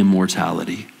by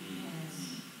immortality.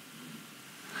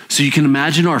 So you can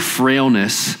imagine our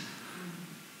frailness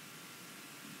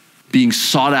being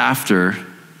sought after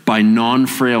by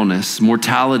non-frailness,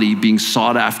 mortality being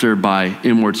sought after by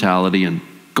immortality, and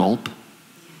gulp,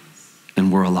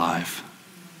 and we're alive.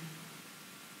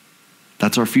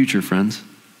 That's our future, friends.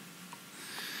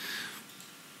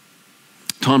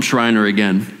 Tom Schreiner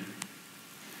again.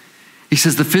 He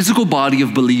says the physical body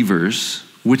of believers,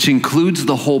 which includes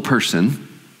the whole person,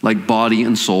 like body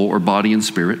and soul or body and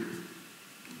spirit.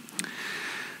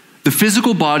 The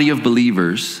physical body of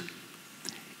believers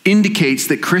indicates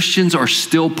that Christians are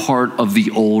still part of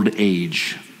the old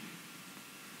age.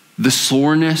 The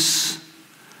soreness,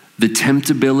 the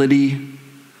temptability,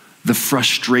 the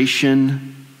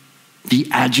frustration, the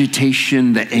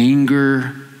agitation, the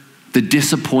anger, the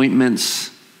disappointments.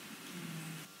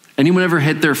 Anyone ever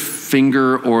hit their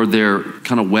finger or their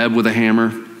kind of web with a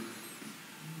hammer?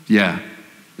 Yeah,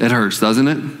 it hurts, doesn't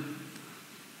it?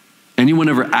 Anyone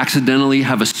ever accidentally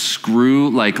have a screw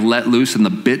like let loose and the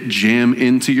bit jam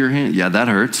into your hand? Yeah, that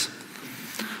hurts.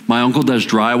 My uncle does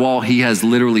drywall. He has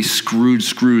literally screwed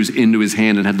screws into his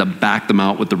hand and had to back them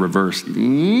out with the reverse.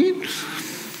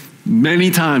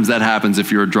 Many times that happens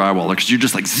if you're a drywaller, because you're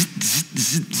just like,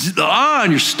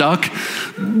 and you're stuck.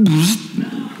 And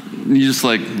you're just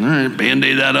like, all right,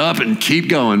 Band-Aid that up and keep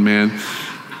going, man.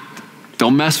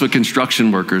 Don't mess with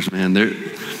construction workers, man.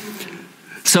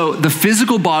 So the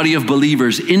physical body of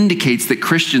believers indicates that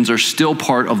Christians are still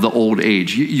part of the old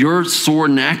age. Your sore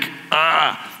neck,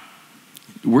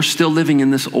 we're still living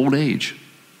in this old age.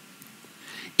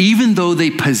 Even though they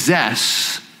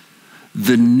possess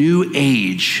the new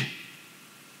age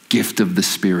gift of the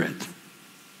Spirit.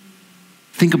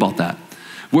 Think about that.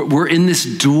 We're in this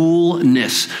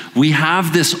dualness. We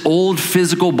have this old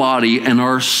physical body and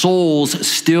our souls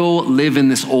still live in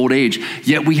this old age.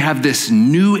 Yet we have this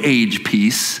new age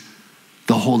piece,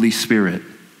 the Holy Spirit,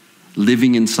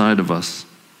 living inside of us.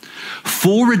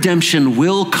 Full redemption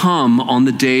will come on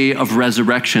the day of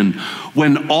resurrection,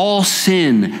 when all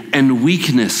sin and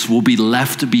weakness will be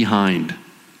left behind.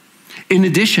 In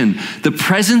addition, the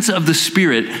presence of the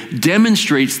Spirit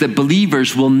demonstrates that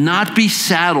believers will not be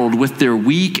saddled with their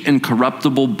weak and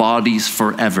corruptible bodies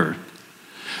forever.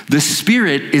 The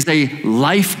Spirit is a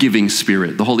life-giving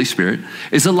Spirit. The Holy Spirit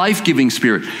is a life-giving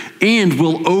Spirit and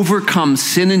will overcome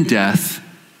sin and death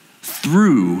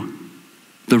through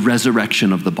the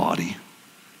resurrection of the body.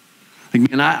 Like,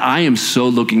 man, I am so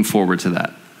looking forward to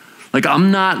that. Like,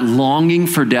 I'm not longing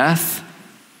for death.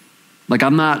 Like,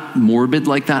 I'm not morbid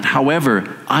like that.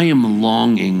 However, I am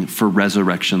longing for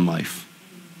resurrection life.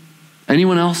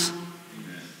 Anyone else?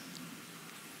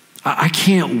 I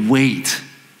can't wait.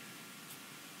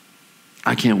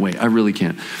 I can't wait. I really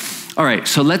can't. All right,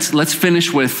 so let's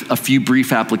finish with a few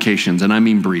brief applications, and I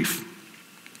mean brief.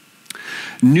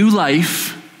 New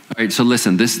life. All right, so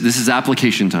listen, this is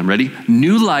application time. Ready?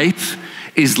 New life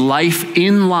is life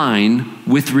in line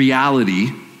with reality,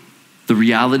 the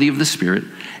reality of the Spirit,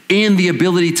 and the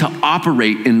ability to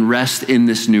operate and rest in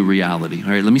this new reality. All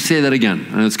right, let me say that again.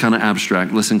 I know it's kind of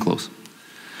abstract. Listen close.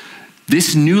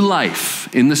 This new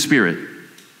life in the Spirit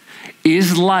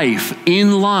is life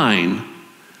in line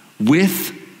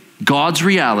with God's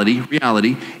reality,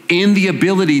 and the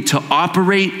ability to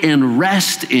operate and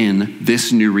rest in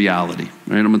this new reality.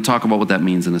 All right, I'm going to talk about what that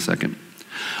means in a second.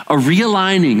 A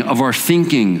realigning of our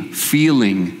thinking,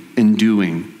 feeling, and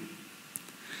doing.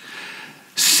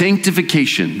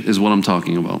 Sanctification is what I'm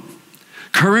talking about.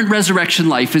 Current resurrection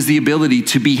life is the ability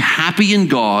to be happy in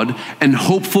God and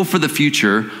hopeful for the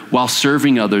future while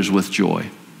serving others with joy.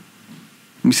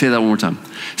 Let me say that one more time.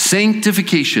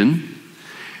 Sanctification,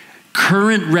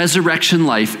 current resurrection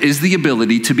life, is the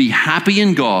ability to be happy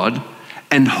in God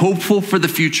and hopeful for the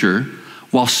future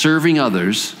while serving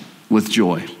others with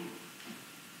joy.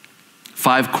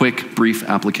 5 quick, brief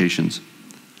applications.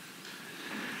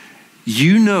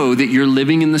 You know that you're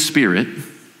living in the Spirit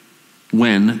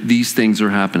when these things are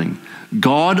happening.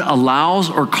 God allows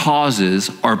or causes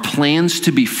our plans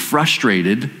to be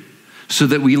frustrated so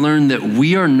that we learn that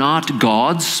we are not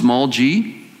God, small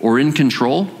g, or in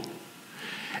control.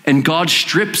 And God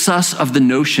strips us of the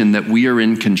notion that we are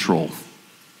in control.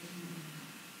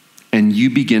 And you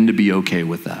begin to be okay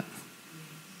with that.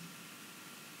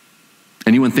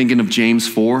 Anyone thinking of James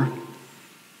 4?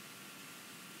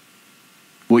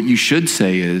 What you should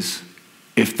say is,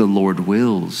 if the Lord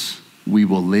wills, we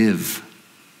will live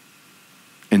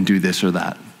and do this or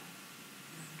that.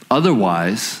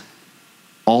 Otherwise,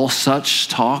 all such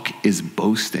talk is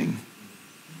boasting.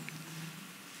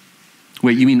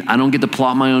 Wait, you mean I don't get to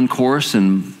plot my own course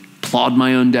and plod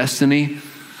my own destiny?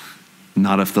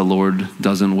 Not if the Lord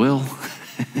doesn't will.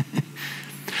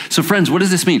 So friends, what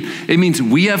does this mean? It means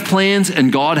we have plans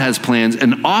and God has plans,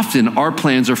 and often our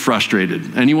plans are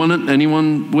frustrated.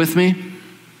 Anyone with me?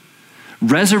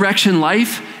 Resurrection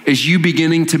life is you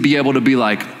beginning to be able to be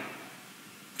like,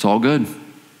 it's all good.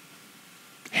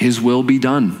 His will be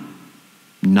done,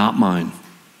 not mine.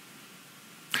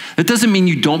 That doesn't mean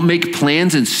you don't make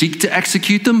plans and seek to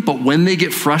execute them, but when they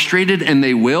get frustrated, and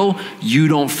they will, you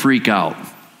don't freak out.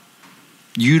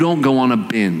 You don't go on a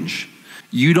binge.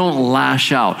 You don't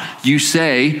lash out. You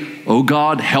say, oh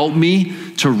God, help me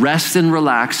to rest and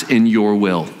relax in your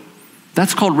will.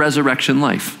 That's called resurrection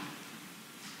life.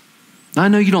 I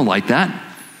know you don't like that.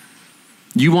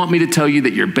 You want me to tell you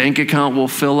that your bank account will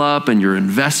fill up and your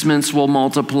investments will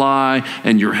multiply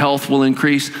and your health will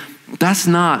increase. That's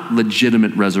not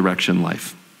legitimate resurrection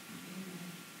life.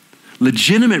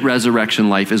 Legitimate resurrection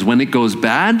life is when it goes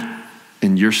bad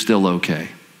and you're still okay.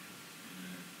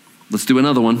 Let's do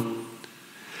another one.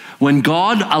 When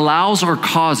God allows or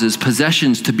causes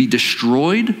possessions to be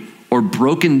destroyed or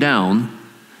broken down,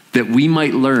 that we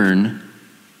might learn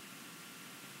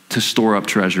to store up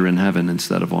treasure in heaven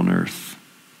instead of on earth.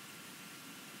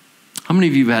 How many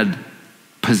of you have had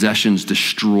possessions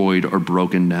destroyed or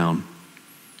broken down?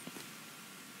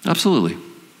 Absolutely.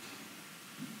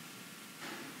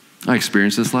 I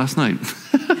experienced this last night.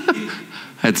 I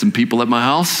had some people at my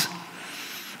house.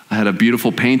 I had a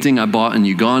beautiful painting I bought in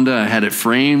Uganda. I had it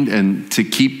framed, and to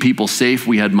keep people safe,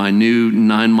 we had my new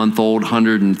 9-month-old,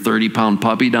 130-pound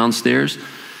puppy downstairs.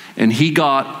 And he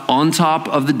got on top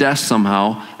of the desk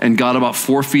somehow and got about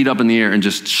 4 feet up in the air and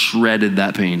just shredded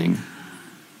that painting.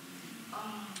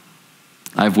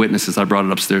 I have witnesses. I brought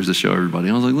it upstairs to show everybody.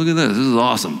 I was like, look at this. This is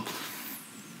awesome.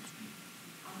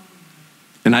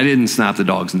 And I didn't snap the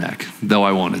dog's neck, though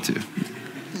I wanted to.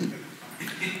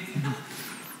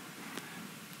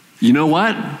 You know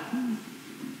what?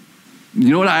 You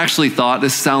know what I actually thought?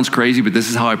 This sounds crazy, but this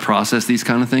is how I process these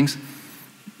kind of things.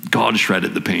 God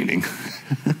shredded the painting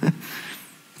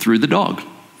through the dog.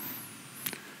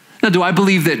 Now, do I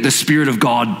believe that the Spirit of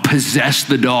God possessed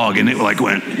the dog and it like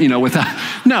went, with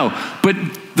that? No, but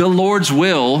the Lord's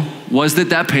will was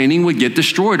that that painting would get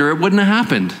destroyed or it wouldn't have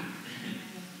happened.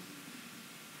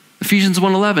 Ephesians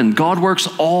 1:11, God works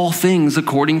all things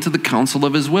according to the counsel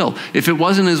of his will. If it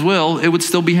wasn't his will, it would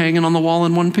still be hanging on the wall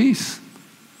in one piece.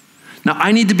 Now,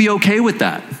 I need to be okay with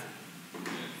that.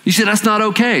 You say, that's not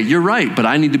okay. You're right, but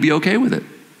I need to be okay with it.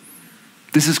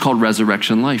 This is called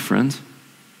resurrection life, friends.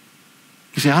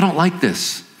 You say, I don't like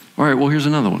this. All right, well, here's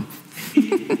another one.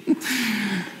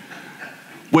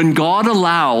 When God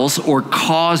allows or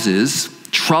causes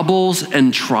troubles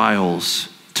and trials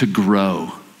to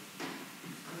grow.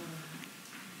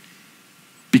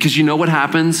 Because you know what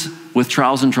happens with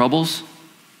trials and troubles?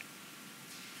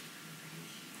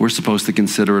 We're supposed to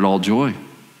consider it all joy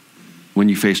when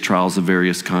you face trials of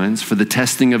various kinds. For the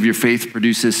testing of your faith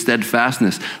produces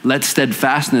steadfastness. Let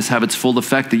steadfastness have its full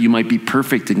effect, that you might be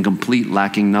perfect and complete,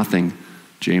 lacking nothing.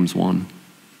 James 1.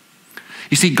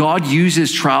 You see, God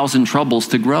uses trials and troubles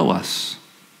to grow us.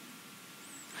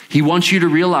 He wants you to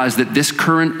realize that this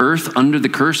current earth under the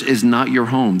curse is not your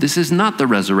home. This is not the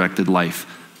resurrected life.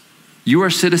 You are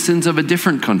citizens of a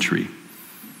different country.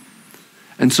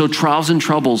 And so trials and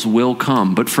troubles will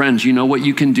come. But friends, you know what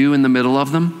you can do in the middle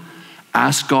of them?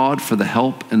 Ask God for the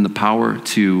help and the power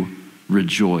to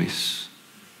rejoice.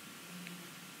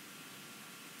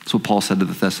 That's what Paul said to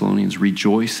the Thessalonians: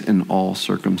 rejoice in all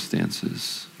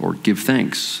circumstances, or give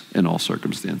thanks in all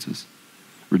circumstances.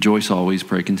 Rejoice always,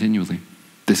 pray continually.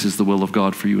 This is the will of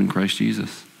God for you in Christ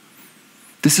Jesus.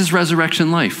 This is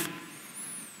resurrection life.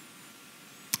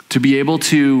 To be able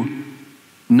to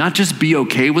not just be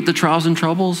okay with the trials and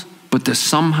troubles, but to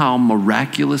somehow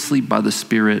miraculously by the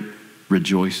Spirit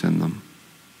rejoice in them.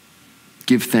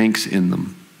 Give thanks in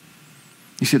them.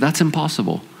 You see, that's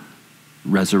impossible.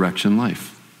 Resurrection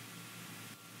life.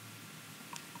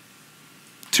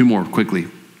 Two more quickly.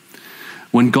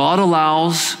 When God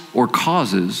allows or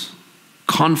causes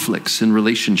conflicts in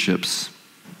relationships,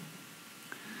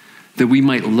 that we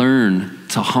might learn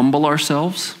to humble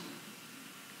ourselves,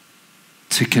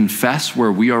 to confess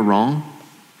where we are wrong,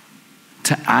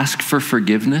 to ask for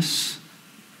forgiveness,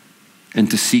 and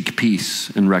to seek peace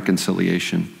and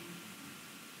reconciliation.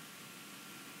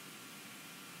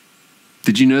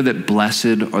 Did you know that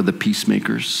blessed are the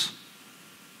peacemakers?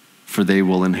 For they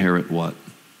will inherit what?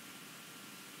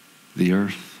 The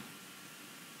earth.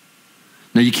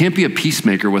 Now, you can't be a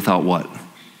peacemaker without what?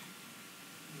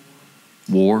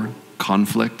 War,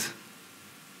 conflict.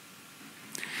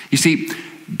 You see,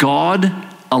 God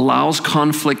allows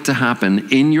conflict to happen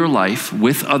in your life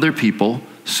with other people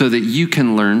so that you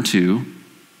can learn to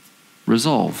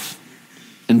resolve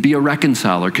and be a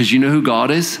reconciler. Because you know who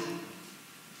God is?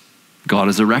 God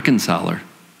is a reconciler.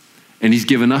 And he's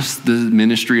given us the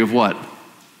ministry of what?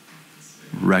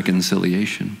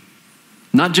 Reconciliation.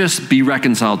 Not just be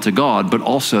reconciled to God, but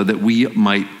also that we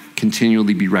might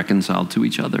continually be reconciled to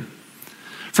each other.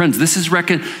 Friends, this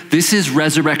is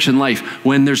resurrection life.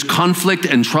 When there's conflict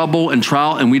and trouble and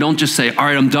trial, and we don't just say, all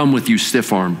right, I'm done with you,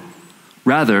 stiff arm.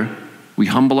 Rather, we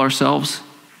humble ourselves,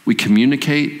 we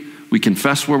communicate, we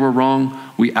confess where we're wrong,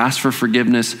 we ask for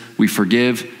forgiveness, we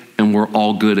forgive, and we're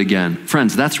all good again.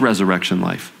 Friends, that's resurrection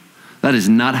life. That is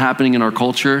not happening in our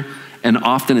culture, and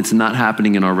often it's not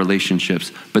happening in our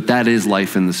relationships, but that is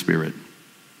life in the Spirit.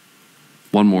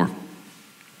 One more.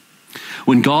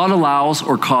 When God allows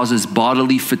or causes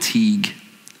bodily fatigue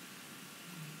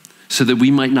so that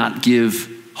we might not give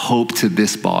hope to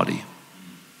this body.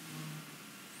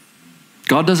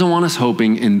 God doesn't want us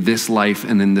hoping in this life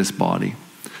and in this body.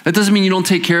 That doesn't mean you don't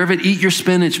take care of it. Eat your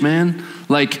spinach, man.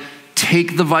 Like,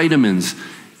 take the vitamins.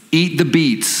 Eat the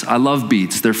beets. I love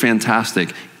beets. They're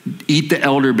fantastic. Eat the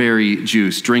elderberry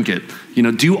juice, drink it.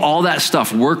 Do all that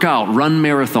stuff, work out, run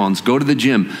marathons, go to the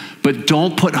gym, but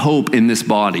don't put hope in this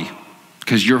body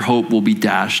because your hope will be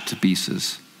dashed to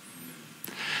pieces.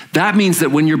 That means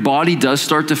that when your body does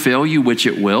start to fail you, which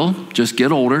it will, just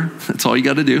get older. That's all you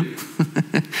got to do.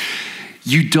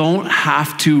 You don't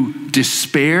have to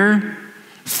despair,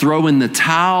 throw in the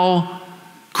towel,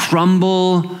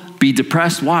 crumble, be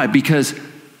depressed. Why? Because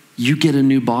you get a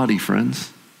new body,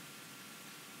 friends.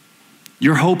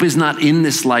 Your hope is not in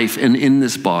this life and in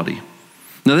this body.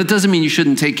 Now, that doesn't mean you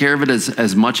shouldn't take care of it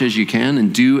as much as you can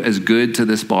and do as good to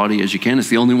this body as you can. It's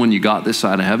the only one you got this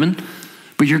side of heaven,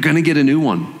 but you're going to get a new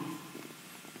one.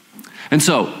 And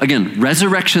so, again,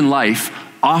 resurrection life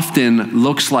often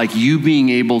looks like you being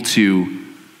able to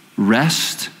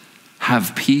rest,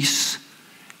 have peace,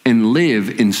 and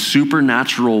live in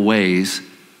supernatural ways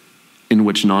in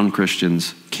which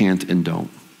non-Christians can't and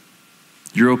don't.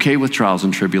 You're okay with trials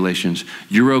and tribulations.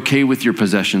 You're okay with your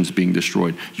possessions being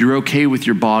destroyed. You're okay with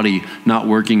your body not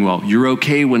working well. You're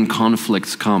okay when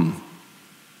conflicts come.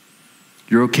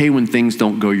 You're okay when things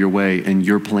don't go your way and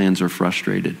your plans are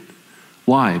frustrated.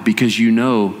 Why? Because you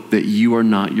know that you are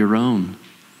not your own.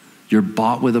 You're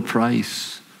bought with a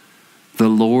price. The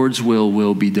Lord's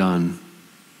will be done.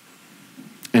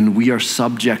 And we are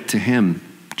subject to him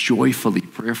joyfully,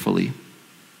 prayerfully.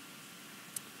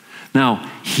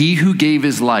 Now, he who gave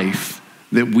his life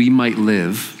that we might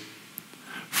live,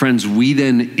 friends, we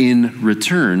then in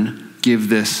return give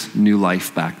this new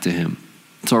life back to him.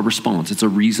 It's our response. It's a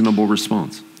reasonable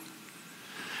response.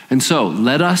 And so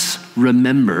let us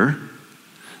remember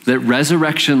that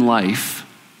resurrection life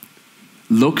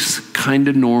looks kind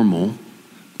of normal,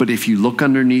 but if you look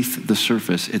underneath the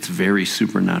surface, it's very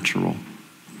supernatural.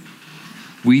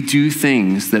 We do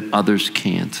things that others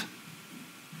can't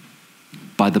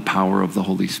by the power of the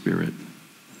Holy Spirit.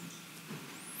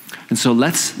 And so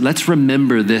let's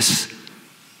remember this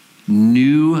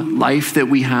new life that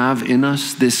we have in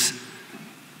us, this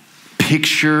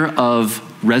picture of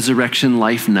resurrection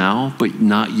life now, but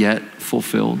not yet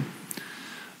fulfilled.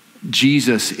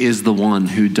 Jesus is the one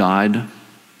who died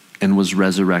and was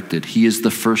resurrected. He is the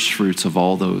first fruits of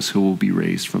all those who will be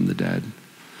raised from the dead.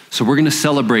 So we're going to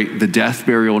celebrate the death,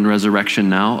 burial, and resurrection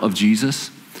now of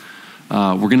Jesus.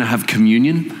 We're going to have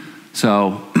communion.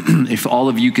 So if all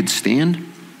of you could stand,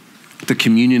 the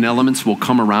communion elements will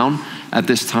come around at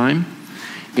this time.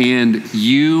 And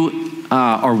you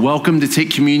are welcome to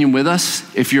take communion with us.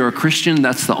 If you're a Christian,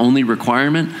 that's the only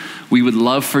requirement. We would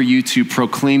love for you to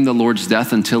proclaim the Lord's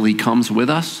death until he comes with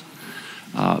us.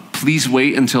 Please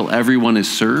wait until everyone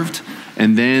is served,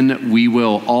 and then we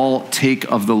will all take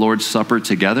of the Lord's Supper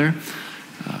together.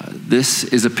 This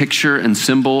is a picture and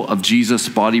symbol of Jesus'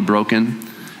 body broken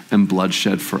and blood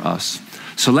shed for us.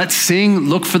 So let's sing,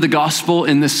 look for the gospel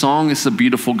in this song. It's a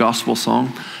beautiful gospel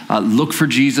song. Look for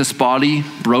Jesus' body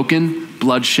broken,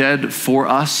 blood shed for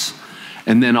us.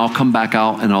 And then I'll come back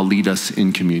out and I'll lead us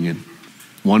in communion.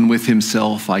 One with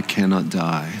himself, I cannot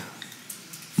die.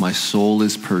 My soul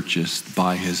is purchased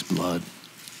by his blood.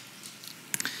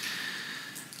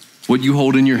 What you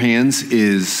hold in your hands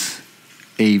is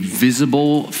a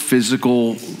visible,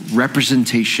 physical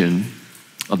representation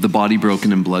of the body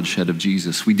broken and bloodshed of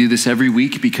Jesus. We do this every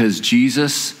week because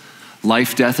Jesus'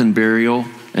 life, death, and burial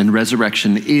and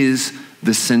resurrection is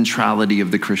the centrality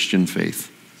of the Christian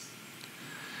faith.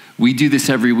 We do this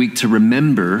every week to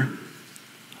remember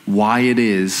why it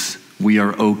is we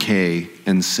are okay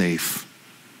and safe.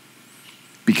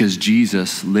 Because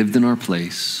Jesus lived in our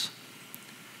place.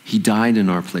 He died in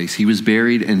our place. He was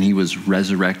buried and he was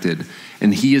resurrected.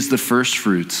 And he is the first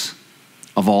fruits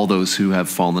of all those who have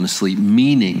fallen asleep,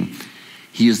 meaning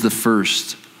he is the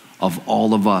first of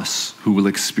all of us who will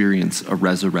experience a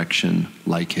resurrection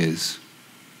like his.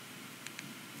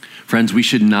 Friends, we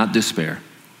should not despair.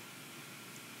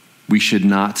 We should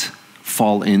not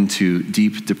fall into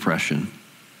deep depression,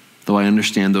 though I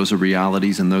understand those are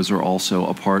realities and those are also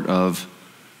a part of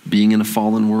being in a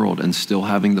fallen world and still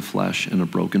having the flesh and a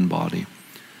broken body.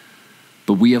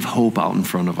 But we have hope out in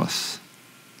front of us,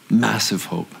 massive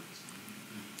hope.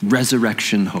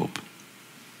 Resurrection hope.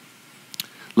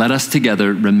 Let us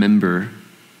together remember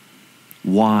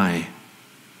why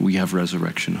we have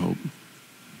resurrection hope.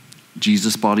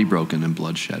 Jesus' body broken and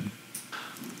blood shed.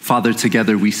 Father,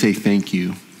 together we say thank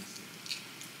you.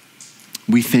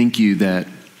 We thank you that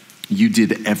you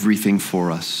did everything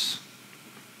for us.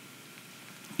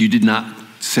 You did not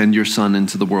send your son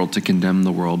into the world to condemn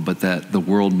the world, but that the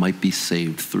world might be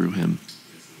saved through him.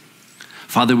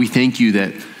 Father, we thank you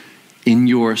that in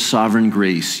your sovereign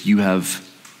grace, you have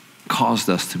caused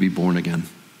us to be born again.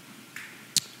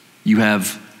 You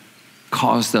have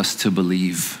caused us to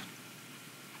believe.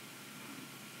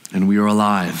 And we are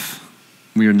alive.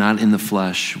 We are not in the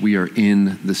flesh. We are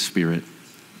in the Spirit.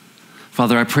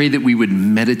 Father, I pray that we would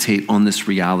meditate on this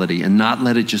reality and not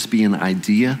let it just be an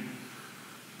idea,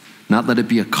 not let it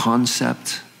be a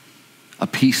concept, a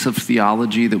piece of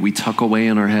theology that we tuck away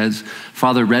in our heads.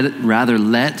 Father, rather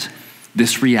let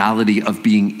this reality of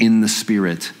being in the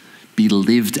Spirit be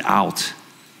lived out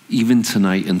even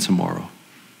tonight and tomorrow.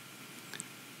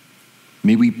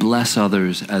 May we bless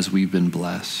others as we've been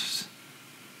blessed.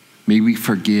 May we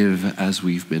forgive as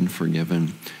we've been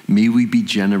forgiven. May we be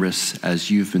generous as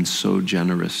you've been so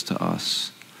generous to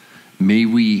us. May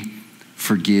we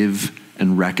forgive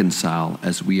and reconcile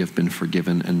as we have been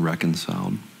forgiven and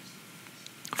reconciled.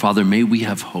 Father, may we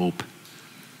have hope.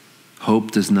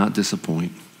 Hope does not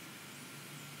disappoint.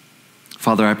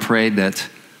 Father, I pray that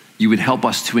you would help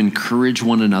us to encourage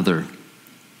one another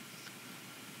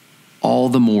all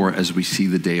the more as we see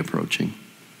the day approaching.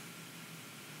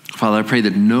 Father, I pray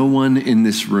that no one in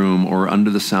this room or under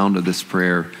the sound of this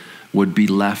prayer would be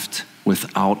left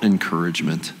without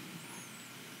encouragement.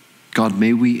 God,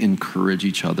 may we encourage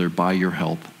each other by your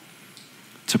help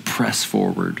to press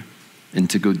forward and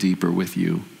to go deeper with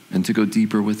you and to go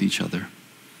deeper with each other.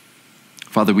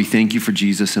 Father, we thank you for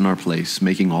Jesus in our place,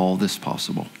 making all this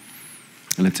possible.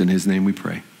 And it's in his name we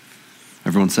pray.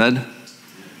 Everyone said?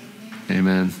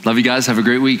 Amen. Love you guys. Have a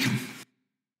great week.